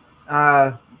movie.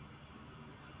 Yeah.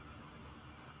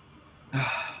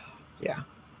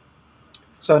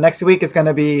 So next week is going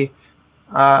to be.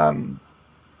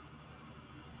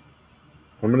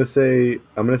 I'm gonna say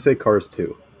Cars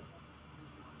 2.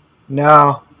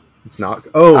 No. It's not.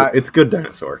 Oh, it's Good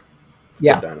Dinosaur. It's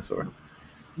Yeah. Good Dinosaur.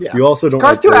 Yeah. You also don't.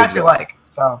 Cars like 2 I Brave, actually though. like.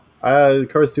 So.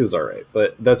 Cars 2 is all right,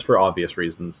 but that's for obvious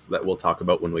reasons that we'll talk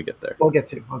about when we get there. We'll get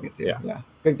to. Yeah.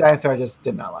 Good Dinosaur I just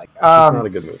did not like. It's not a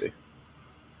good movie.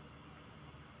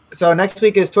 So next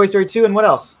week is Toy Story 2, and what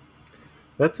else?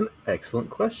 That's an excellent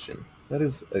question. That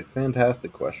is a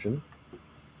fantastic question.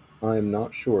 I'm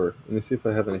not sure. Let me see if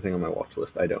I have anything on my watch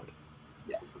list. I don't.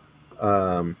 Yeah.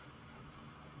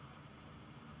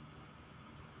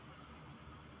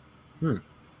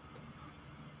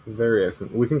 It's very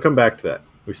excellent. We can come back to that.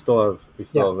 We still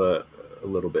have a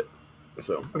little bit.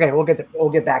 So Okay, we'll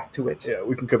get back to it. yeah,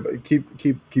 we can come back.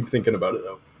 Keep thinking about it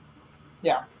though.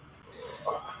 Yeah.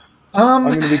 I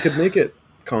mean, we could make it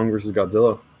Kong versus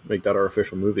Godzilla. Make that our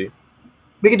official movie.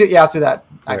 We could do. Yeah, let's do that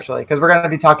actually, because we're gonna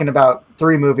be talking about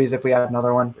 3 movies if we have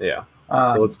another one. Yeah.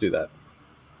 So let's do that.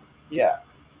 Yeah.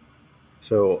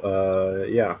 So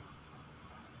yeah,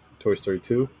 Toy Story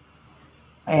 2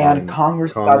 and Kong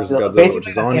versus Godzilla, Basically which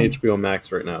is on HBO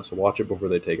Max right now. So watch it before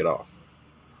they take it off.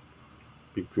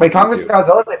 Wait, Kong versus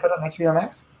Godzilla? They put it on HBO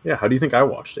Max? Yeah. How do you think I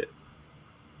watched it?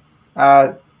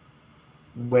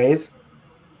 Ways.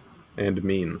 And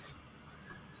means.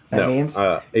 That means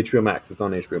HBO Max. It's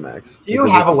on HBO Max. Do you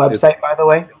have a website, by the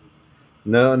way?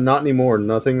 No, not anymore.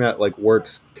 Nothing that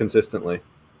works consistently.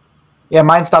 Yeah,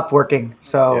 mine stopped working,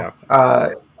 so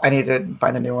Yeah. I need to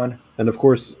find a new one. And of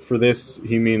course, for this,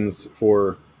 he means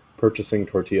for purchasing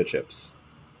tortilla chips.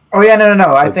 Oh yeah,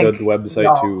 no. I think the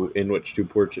website in which to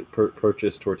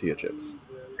purchase tortilla chips.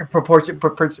 Purchase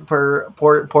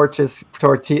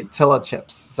tortilla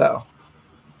chips. So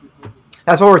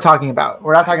that's what we're talking about.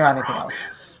 We're not talking about anything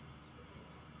else.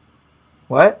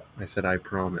 What? I said I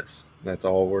promise. That's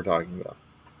all we're talking about.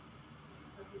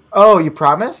 Oh, you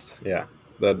promised? Yeah,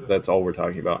 that's all we're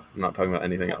talking about. I'm not talking about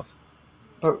anything else.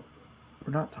 Oh,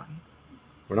 we're not talking.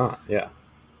 We're not. Yeah.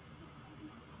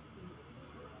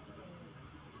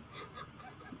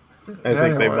 I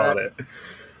think they bought it.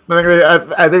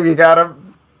 I think we got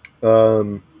him.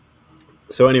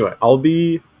 So anyway, I'll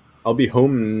be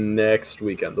home next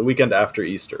weekend, the weekend after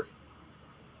Easter.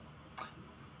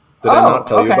 Did I not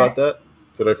tell you about that?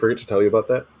 Did I forget to tell you about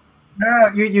that? No.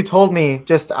 You told me.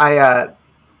 Just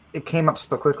it came up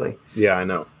so quickly. Yeah, I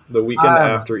know. The weekend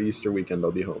after Easter weekend,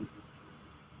 I'll be home.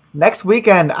 Next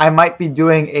weekend, I might be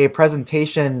doing a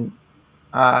presentation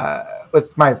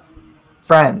with my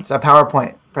friends, a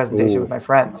PowerPoint presentation with my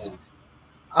friends.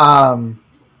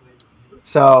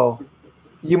 So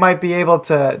you might be able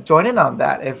to join in on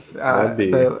that if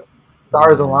the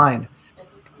stars align.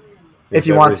 If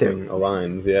you want to.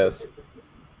 Aligns, yes.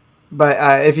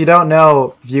 But if you don't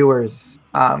know, viewers,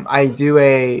 I do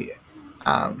a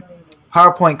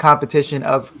PowerPoint competition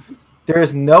of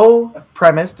there's no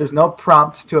premise, there's no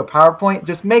prompt to a PowerPoint,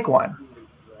 just make one.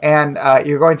 And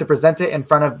you're going to present it in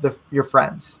front of your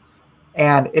friends.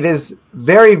 And it is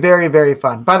very, very, very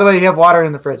fun. By the way, you have water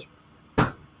in the fridge.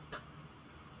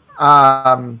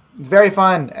 It's very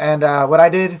fun. And what I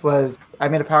did was I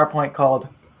made a PowerPoint called...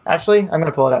 Actually, I'm going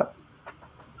to pull it up.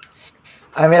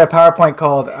 I made a PowerPoint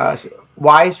called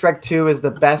Why Shrek 2 is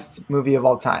the Best Movie of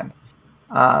All Time.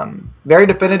 Very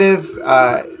definitive.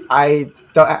 I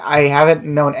haven't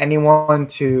known anyone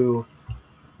to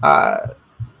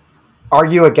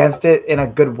argue against it in a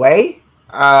good way.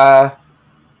 Yeah,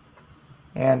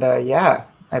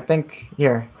 I think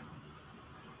here.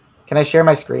 Can I share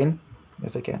my screen?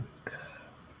 Yes, I can.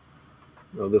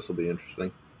 Oh, this will be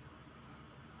interesting.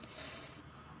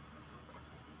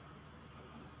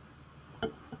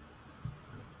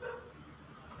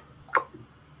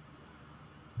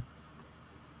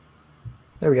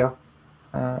 There we go.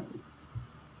 All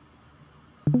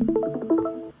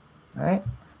right.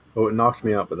 Oh, it knocked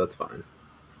me out, but that's fine.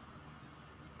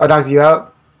 Oh, knocks you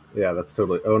out. Yeah, that's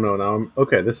totally. Oh no, now I'm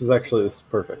okay. This is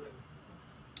perfect.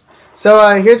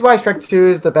 So here's why Shrek 2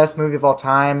 is the best movie of all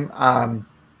time.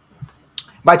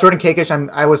 By Jordan Cakish,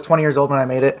 I was 20 years old when I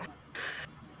made it.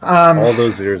 All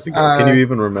those years ago. Can you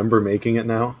even remember making it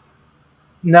now?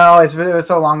 No, it was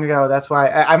so long ago. That's why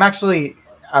I'm actually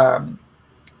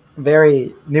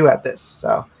very new at this.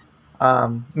 So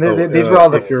these were all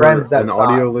the friends that saw it. If you're an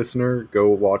audio listener, go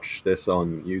watch this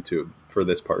on YouTube for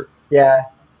this part. Yeah.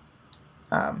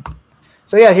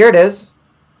 So yeah, here it is.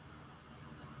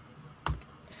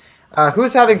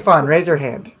 Who's having fun? Raise your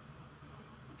hand.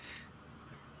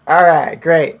 All right,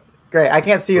 great. I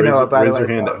can't see you, Noah. By the way, raise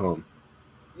your hand at home.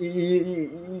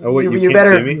 You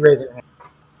better see me? Raise your hand.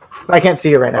 I can't see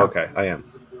you right now. Okay, I am.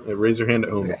 Raise your hand at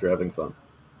home if you're having fun.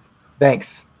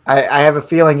 Thanks. I have a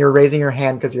feeling you're raising your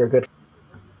hand because you're a good.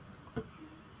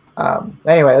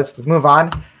 Anyway, let's move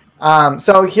on.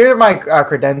 So here are my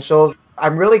credentials.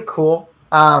 I'm really cool.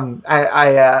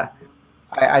 I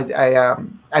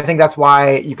think that's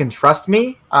why you can trust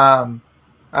me.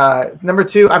 Number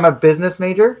 2, I'm a business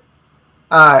major,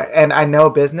 and I know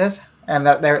business, and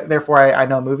therefore I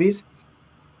know movies.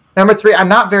 Number 3, I'm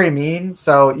not very mean,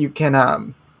 so you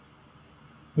can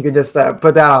just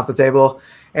put that off the table.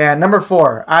 And number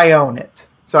 4, I own it,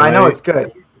 so I know it's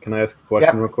good. Can I ask a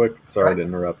question real quick? Sorry to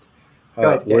interrupt.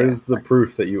 Where's the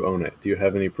proof that you own it? Do you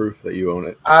have any proof that you own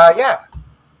it? Yeah,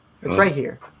 it's right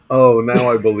here. Oh, now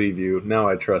I believe you. Now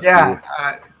I trust you.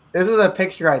 Yeah, this is a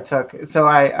picture I took,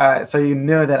 so so you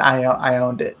knew that I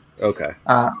owned it. Okay.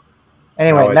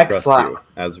 Anyway, next slide. You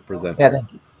as a presenter. Yeah,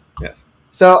 thank you. Yes.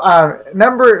 So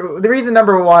the reason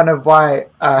number 1 of why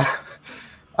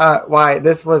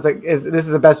this is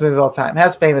the best movie of all time,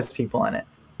 has famous people in it,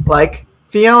 like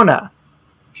Fiona.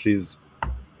 She is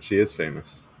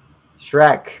famous.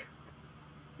 Shrek.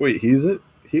 Wait,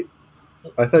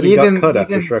 I thought he got cut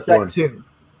after Shrek 1. 2.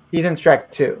 He's in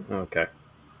Shrek 2. Okay.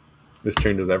 This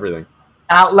changes everything.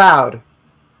 Out Loud.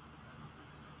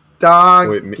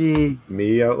 Donkey. Wait,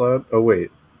 me out loud? Oh,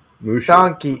 wait. Musha.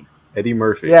 Donkey. Eddie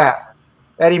Murphy. Yeah.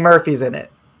 Eddie Murphy's in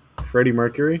it. Freddie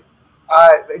Mercury?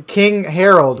 King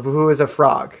Harold, who is a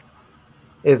frog,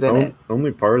 is in it.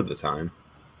 Only part of the time.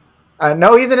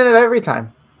 No, he's in it every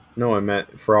time. No, I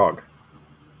meant Frog.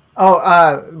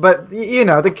 Oh, but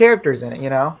the character's in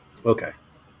it, Okay.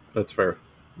 That's fair.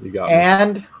 You got me.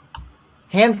 And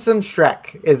Handsome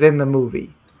Shrek is in the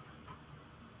movie.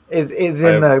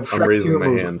 I'm raising my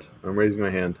hand. I'm raising my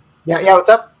hand. Yeah, what's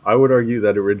up? I would argue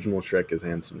that original Shrek is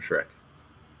Handsome Shrek.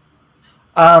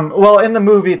 Well, in the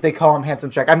movie they call him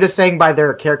Handsome Shrek. I'm just saying by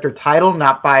their character title,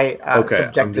 not by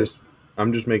subjective.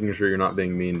 I'm just making sure you're not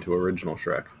being mean to original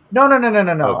Shrek. No. Okay.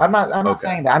 I'm not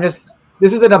saying that. This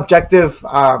is an objective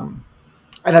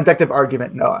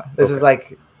argument, Noah. This is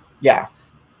like, yeah.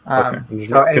 Okay.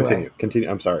 So anyway. Continue.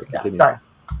 I'm sorry. Continue. Yeah, sorry.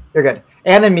 You're good.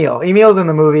 And Emil. Emil's in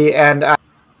the movie, and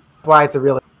why it's a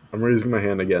really. I'm raising my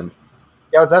hand again.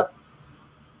 Yeah, what's up?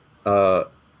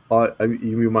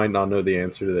 You might not know the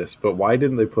answer to this, but why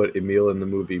didn't they put Emil in the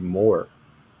movie more?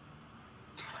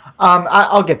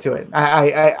 I'll get to it.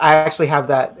 I actually have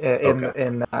that in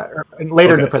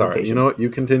later in the presentation. Sorry. You know what? You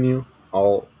continue.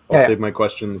 I'll save my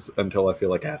questions until I feel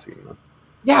like asking them.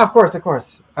 Yeah, of course.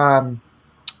 All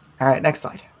right, next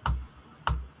slide.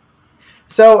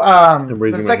 So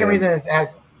the second reason is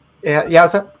yeah.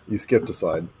 What's up? You skipped a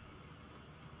slide.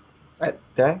 Did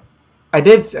I? I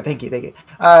did. Thank you.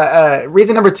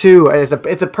 Reason number 2 is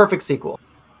it's a perfect sequel.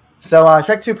 So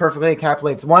Shrek 2 perfectly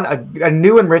encapsulates a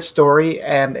new and rich story,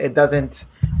 and it doesn't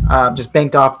just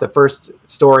bank off the first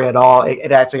story at all.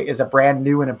 It actually is a brand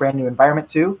new environment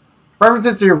too.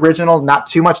 References to the original, not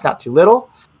too much, not too little.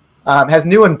 Has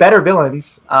new and better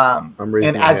villains,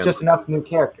 and adds just enough new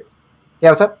characters.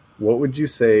 Yeah, what's up? What would you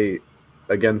say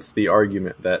against the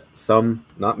argument that some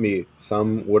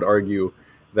would argue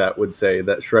that would say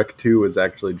that Shrek 2 is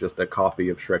actually just a copy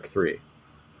of Shrek 3?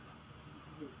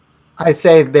 I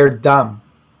say they're dumb.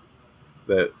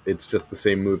 That it's just the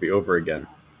same movie over again.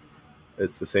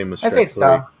 It's the same as Shrek 3. I say it's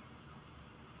dumb.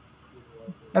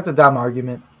 That's a dumb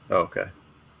argument. Oh, okay.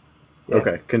 Yeah.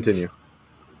 Okay, continue.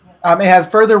 It has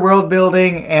further world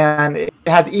building, and it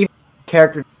has even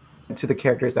character to the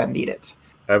characters that need it.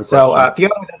 I have a question.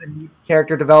 Fiona doesn't need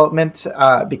character development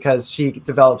because she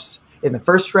develops in the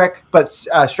first Shrek, but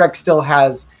Shrek still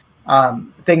has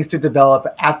things to develop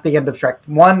at the end of Shrek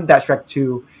 1 that Shrek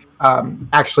 2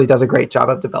 actually does a great job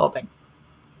of developing.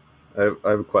 I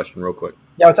have a question real quick.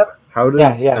 Yeah, what's up? How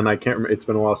does, yeah. and I can't remember, it's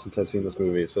been a while since I've seen this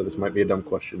movie, so this might be a dumb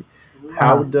question.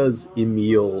 How does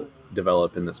Emil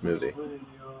develop in this movie?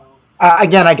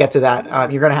 Again, I get to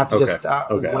that. You're gonna have to just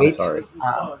okay. wait. I'm sorry.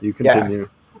 You Yeah. continue.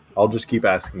 I'll just keep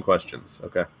asking questions.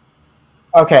 Okay.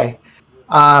 Okay.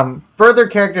 Further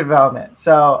character development.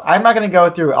 So I'm not going to go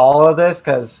through all of this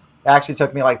because it actually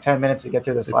took me like 10 minutes to get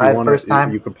through the slide first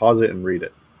time. You could pause it and read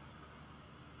it.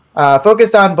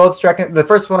 Focused on both Shrek. The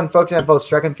first one focusing on both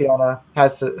Shrek and Fiona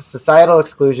has societal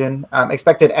exclusion,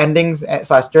 expected endings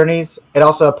 / journeys. It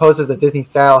also opposes the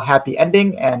Disney-style happy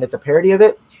ending, and it's a parody of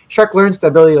it. Shrek learns the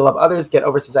ability to love others, get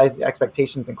over society's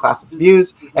expectations and classist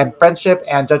views, and friendship,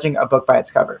 and judging a book by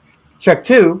its cover. Shrek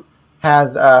 2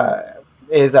 has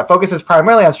focuses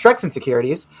primarily on Shrek's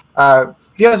insecurities.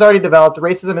 Fiona's already developed.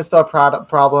 Racism is still a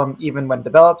problem even when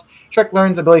developed. Shrek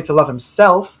learns the ability to love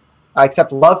himself,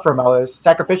 accept love from others.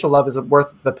 Sacrificial love is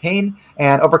worth the pain,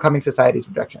 and overcoming society's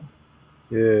rejection.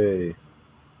 Yay.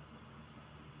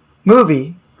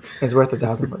 Movie is worth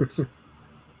 1,000 words.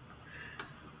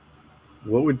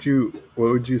 What would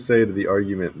you say to the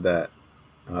argument that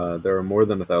there are more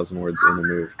than 1,000 words in a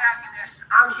movie?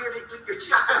 I'm here to eat your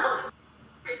child.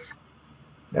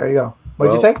 There you go.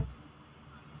 What'd you say?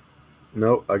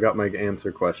 No, I got my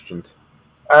answer questioned.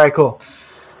 All right, cool.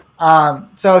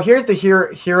 So here's the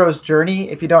hero's journey.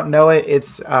 If you don't know it,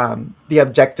 it's the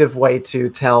objective way to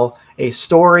tell a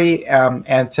story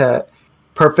and to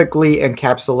perfectly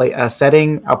encapsulate a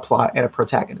setting, a plot, and a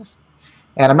protagonist.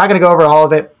 And I'm not going to go over all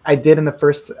of it. I did in the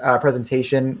first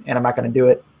presentation, and I'm not going to do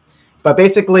it. But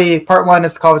basically, part one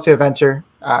is Call to Adventure.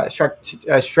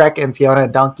 Shrek and Fiona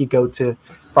and Donkey go to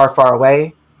far, far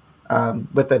away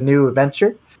with a new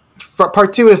adventure.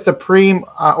 Part two is Supreme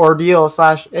Ordeal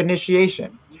 /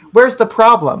 Initiation. Where's the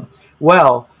problem?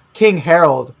 Well, King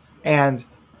Harold and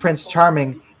Prince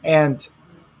Charming and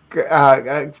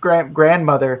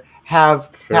grandmother have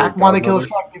wanted to kill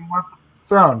Shrek and want the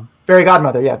throne. Fairy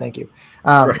godmother, yeah, thank you.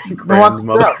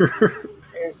 Grandmother.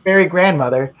 Fairy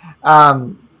grandmother,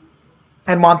 and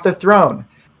want the throne.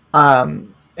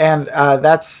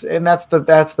 That's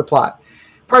the plot.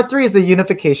 Part three is the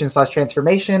unification /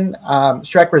 transformation.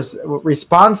 Shrek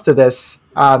responds to this,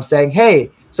 saying, "Hey,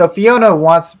 so Fiona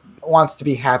wants to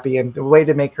be happy, and the way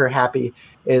to make her happy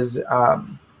is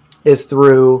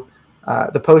through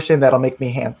the potion that'll make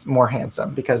me more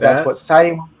handsome, because that's what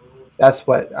society wants. That's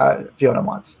what Fiona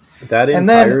wants." That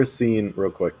entire scene,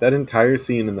 real quick. That entire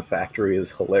scene in the factory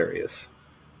is hilarious.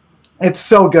 It's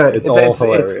so good. It's all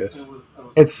hilarious.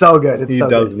 It's so good. He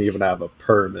doesn't even have a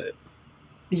permit.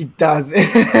 He does.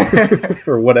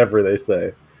 For whatever they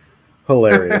say.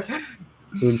 Hilarious.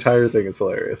 The entire thing is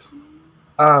hilarious.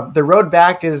 The road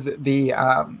back is the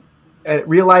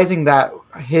realizing that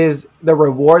the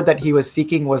reward that he was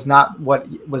seeking was not what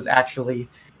was actually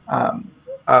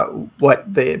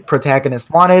what the protagonist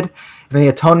wanted. And the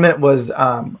atonement was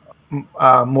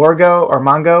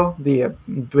Mongo, the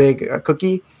big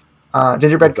cookie,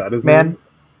 gingerbread man. Name?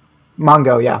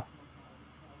 Mongo, yeah.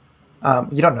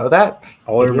 You don't know that?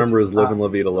 All I remember is Live and La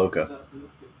Vida Loca.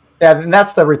 Yeah, and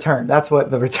that's the return. That's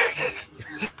what the return is.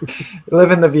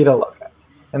 Live in La Vida Loca.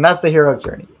 And that's the hero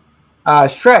journey.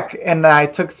 Shrek and I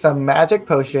took some magic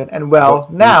potion, and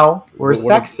now we're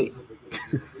sexy.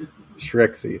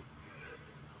 Shreksy.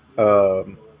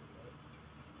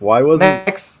 Why wasn't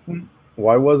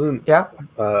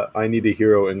I Need a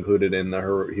Hero included in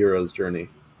the hero's journey?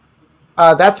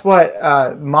 That's what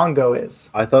Mongo is.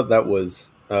 I thought that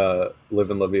was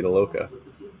Live in La Vida Loca.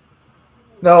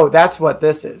 No, that's what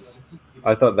this is.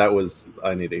 I thought that was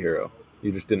I Need a Hero.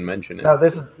 You just didn't mention it. No,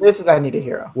 this is I Need a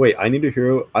Hero. Wait, I Need a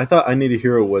Hero? I thought I Need a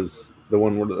Hero was the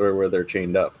one where they're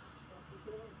chained up.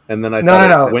 And then I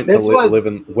thought it went to Live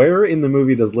in... Where in the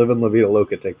movie does Live in La Vida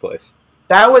Loca take place?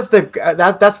 That was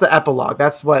that's the epilogue.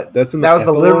 That's what... That's in the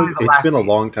epilogue? Literally the last scene. A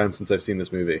long time since I've seen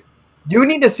this movie. You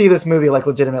need to see this movie, like,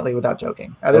 legitimately without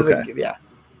joking. Okay.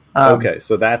 Okay,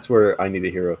 so that's where I Need a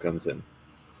Hero comes in.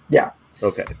 Yeah.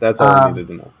 Okay, that's all I needed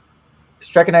to know.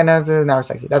 Shrek and I now are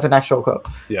sexy. That's an actual quote.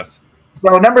 Yes.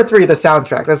 So number 3, the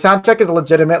soundtrack. The soundtrack is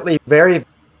legitimately very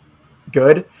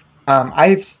good.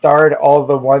 I've starred all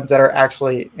the ones that are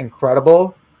actually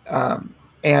incredible,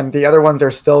 and the other ones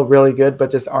are still really good,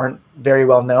 but just aren't very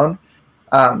well known.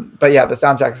 But yeah, the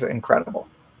soundtrack is incredible.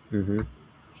 Mm-hmm.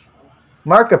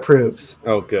 Mark approves.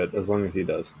 Oh, good. As long as he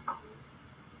does.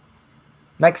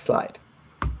 Next slide.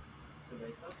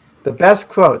 The best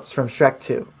quotes from Shrek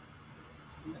 2.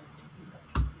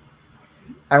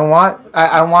 I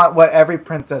want what every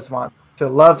princess wants, to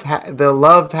love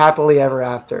happily ever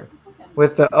after,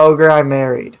 with the ogre I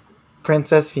married,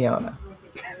 Princess Fiona.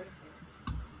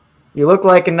 You look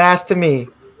like an ass to me,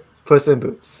 Puss in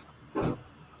Boots.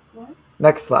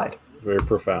 Next slide. Very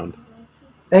profound.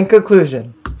 In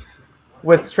conclusion,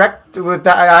 with Shrek, with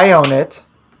the, I own it.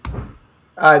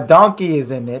 Donkey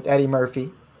is in it. Eddie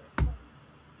Murphy.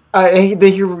 The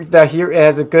hero it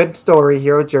has a good story,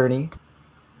 hero journey.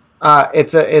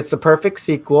 It's the perfect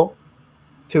sequel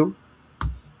to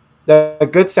the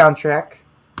good soundtrack,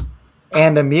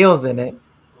 and the meals in it.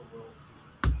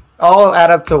 All add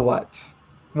up to what?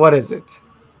 What is it?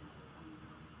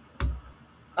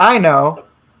 I know.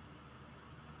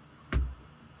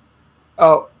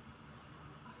 Oh.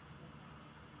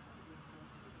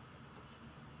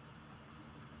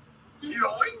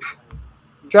 Yoink!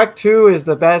 Shrek 2 is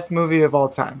the best movie of all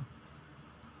time.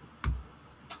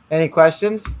 Any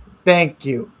questions? Thank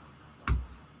you.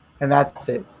 And that's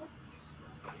it.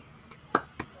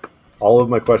 All of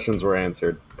my questions were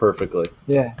answered perfectly.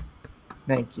 Yeah.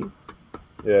 Thank you.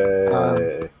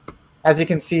 Yay. As you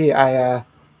can see, I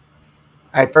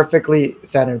perfectly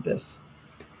centered this.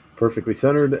 Perfectly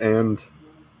centered and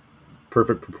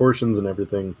perfect proportions and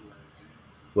everything.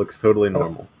 Looks totally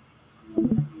normal.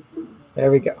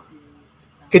 There we go.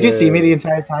 Could you see me the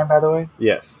entire time, by the way?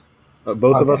 Yes.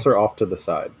 Both of Okay. us are off to the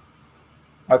side.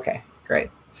 Okay, great.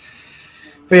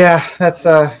 But yeah, that's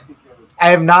I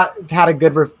have not had a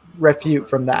good refute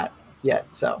from that yet.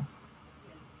 So,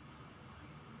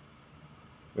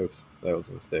 Oops, that was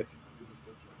a mistake.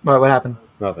 what happened?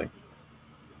 Nothing.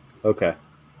 Okay.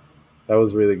 That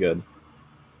was really good.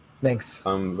 Thanks.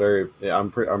 I'm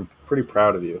pretty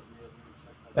proud of you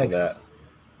for Thanks. that.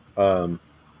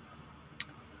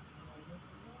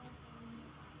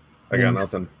 I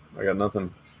got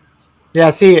nothing. Yeah,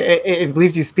 see, it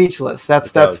leaves you speechless.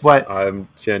 That's what. I'm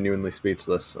genuinely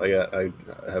speechless. I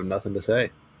have nothing to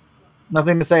say.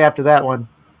 Nothing to say after that one.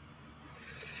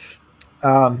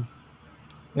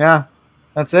 Yeah,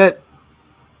 that's it.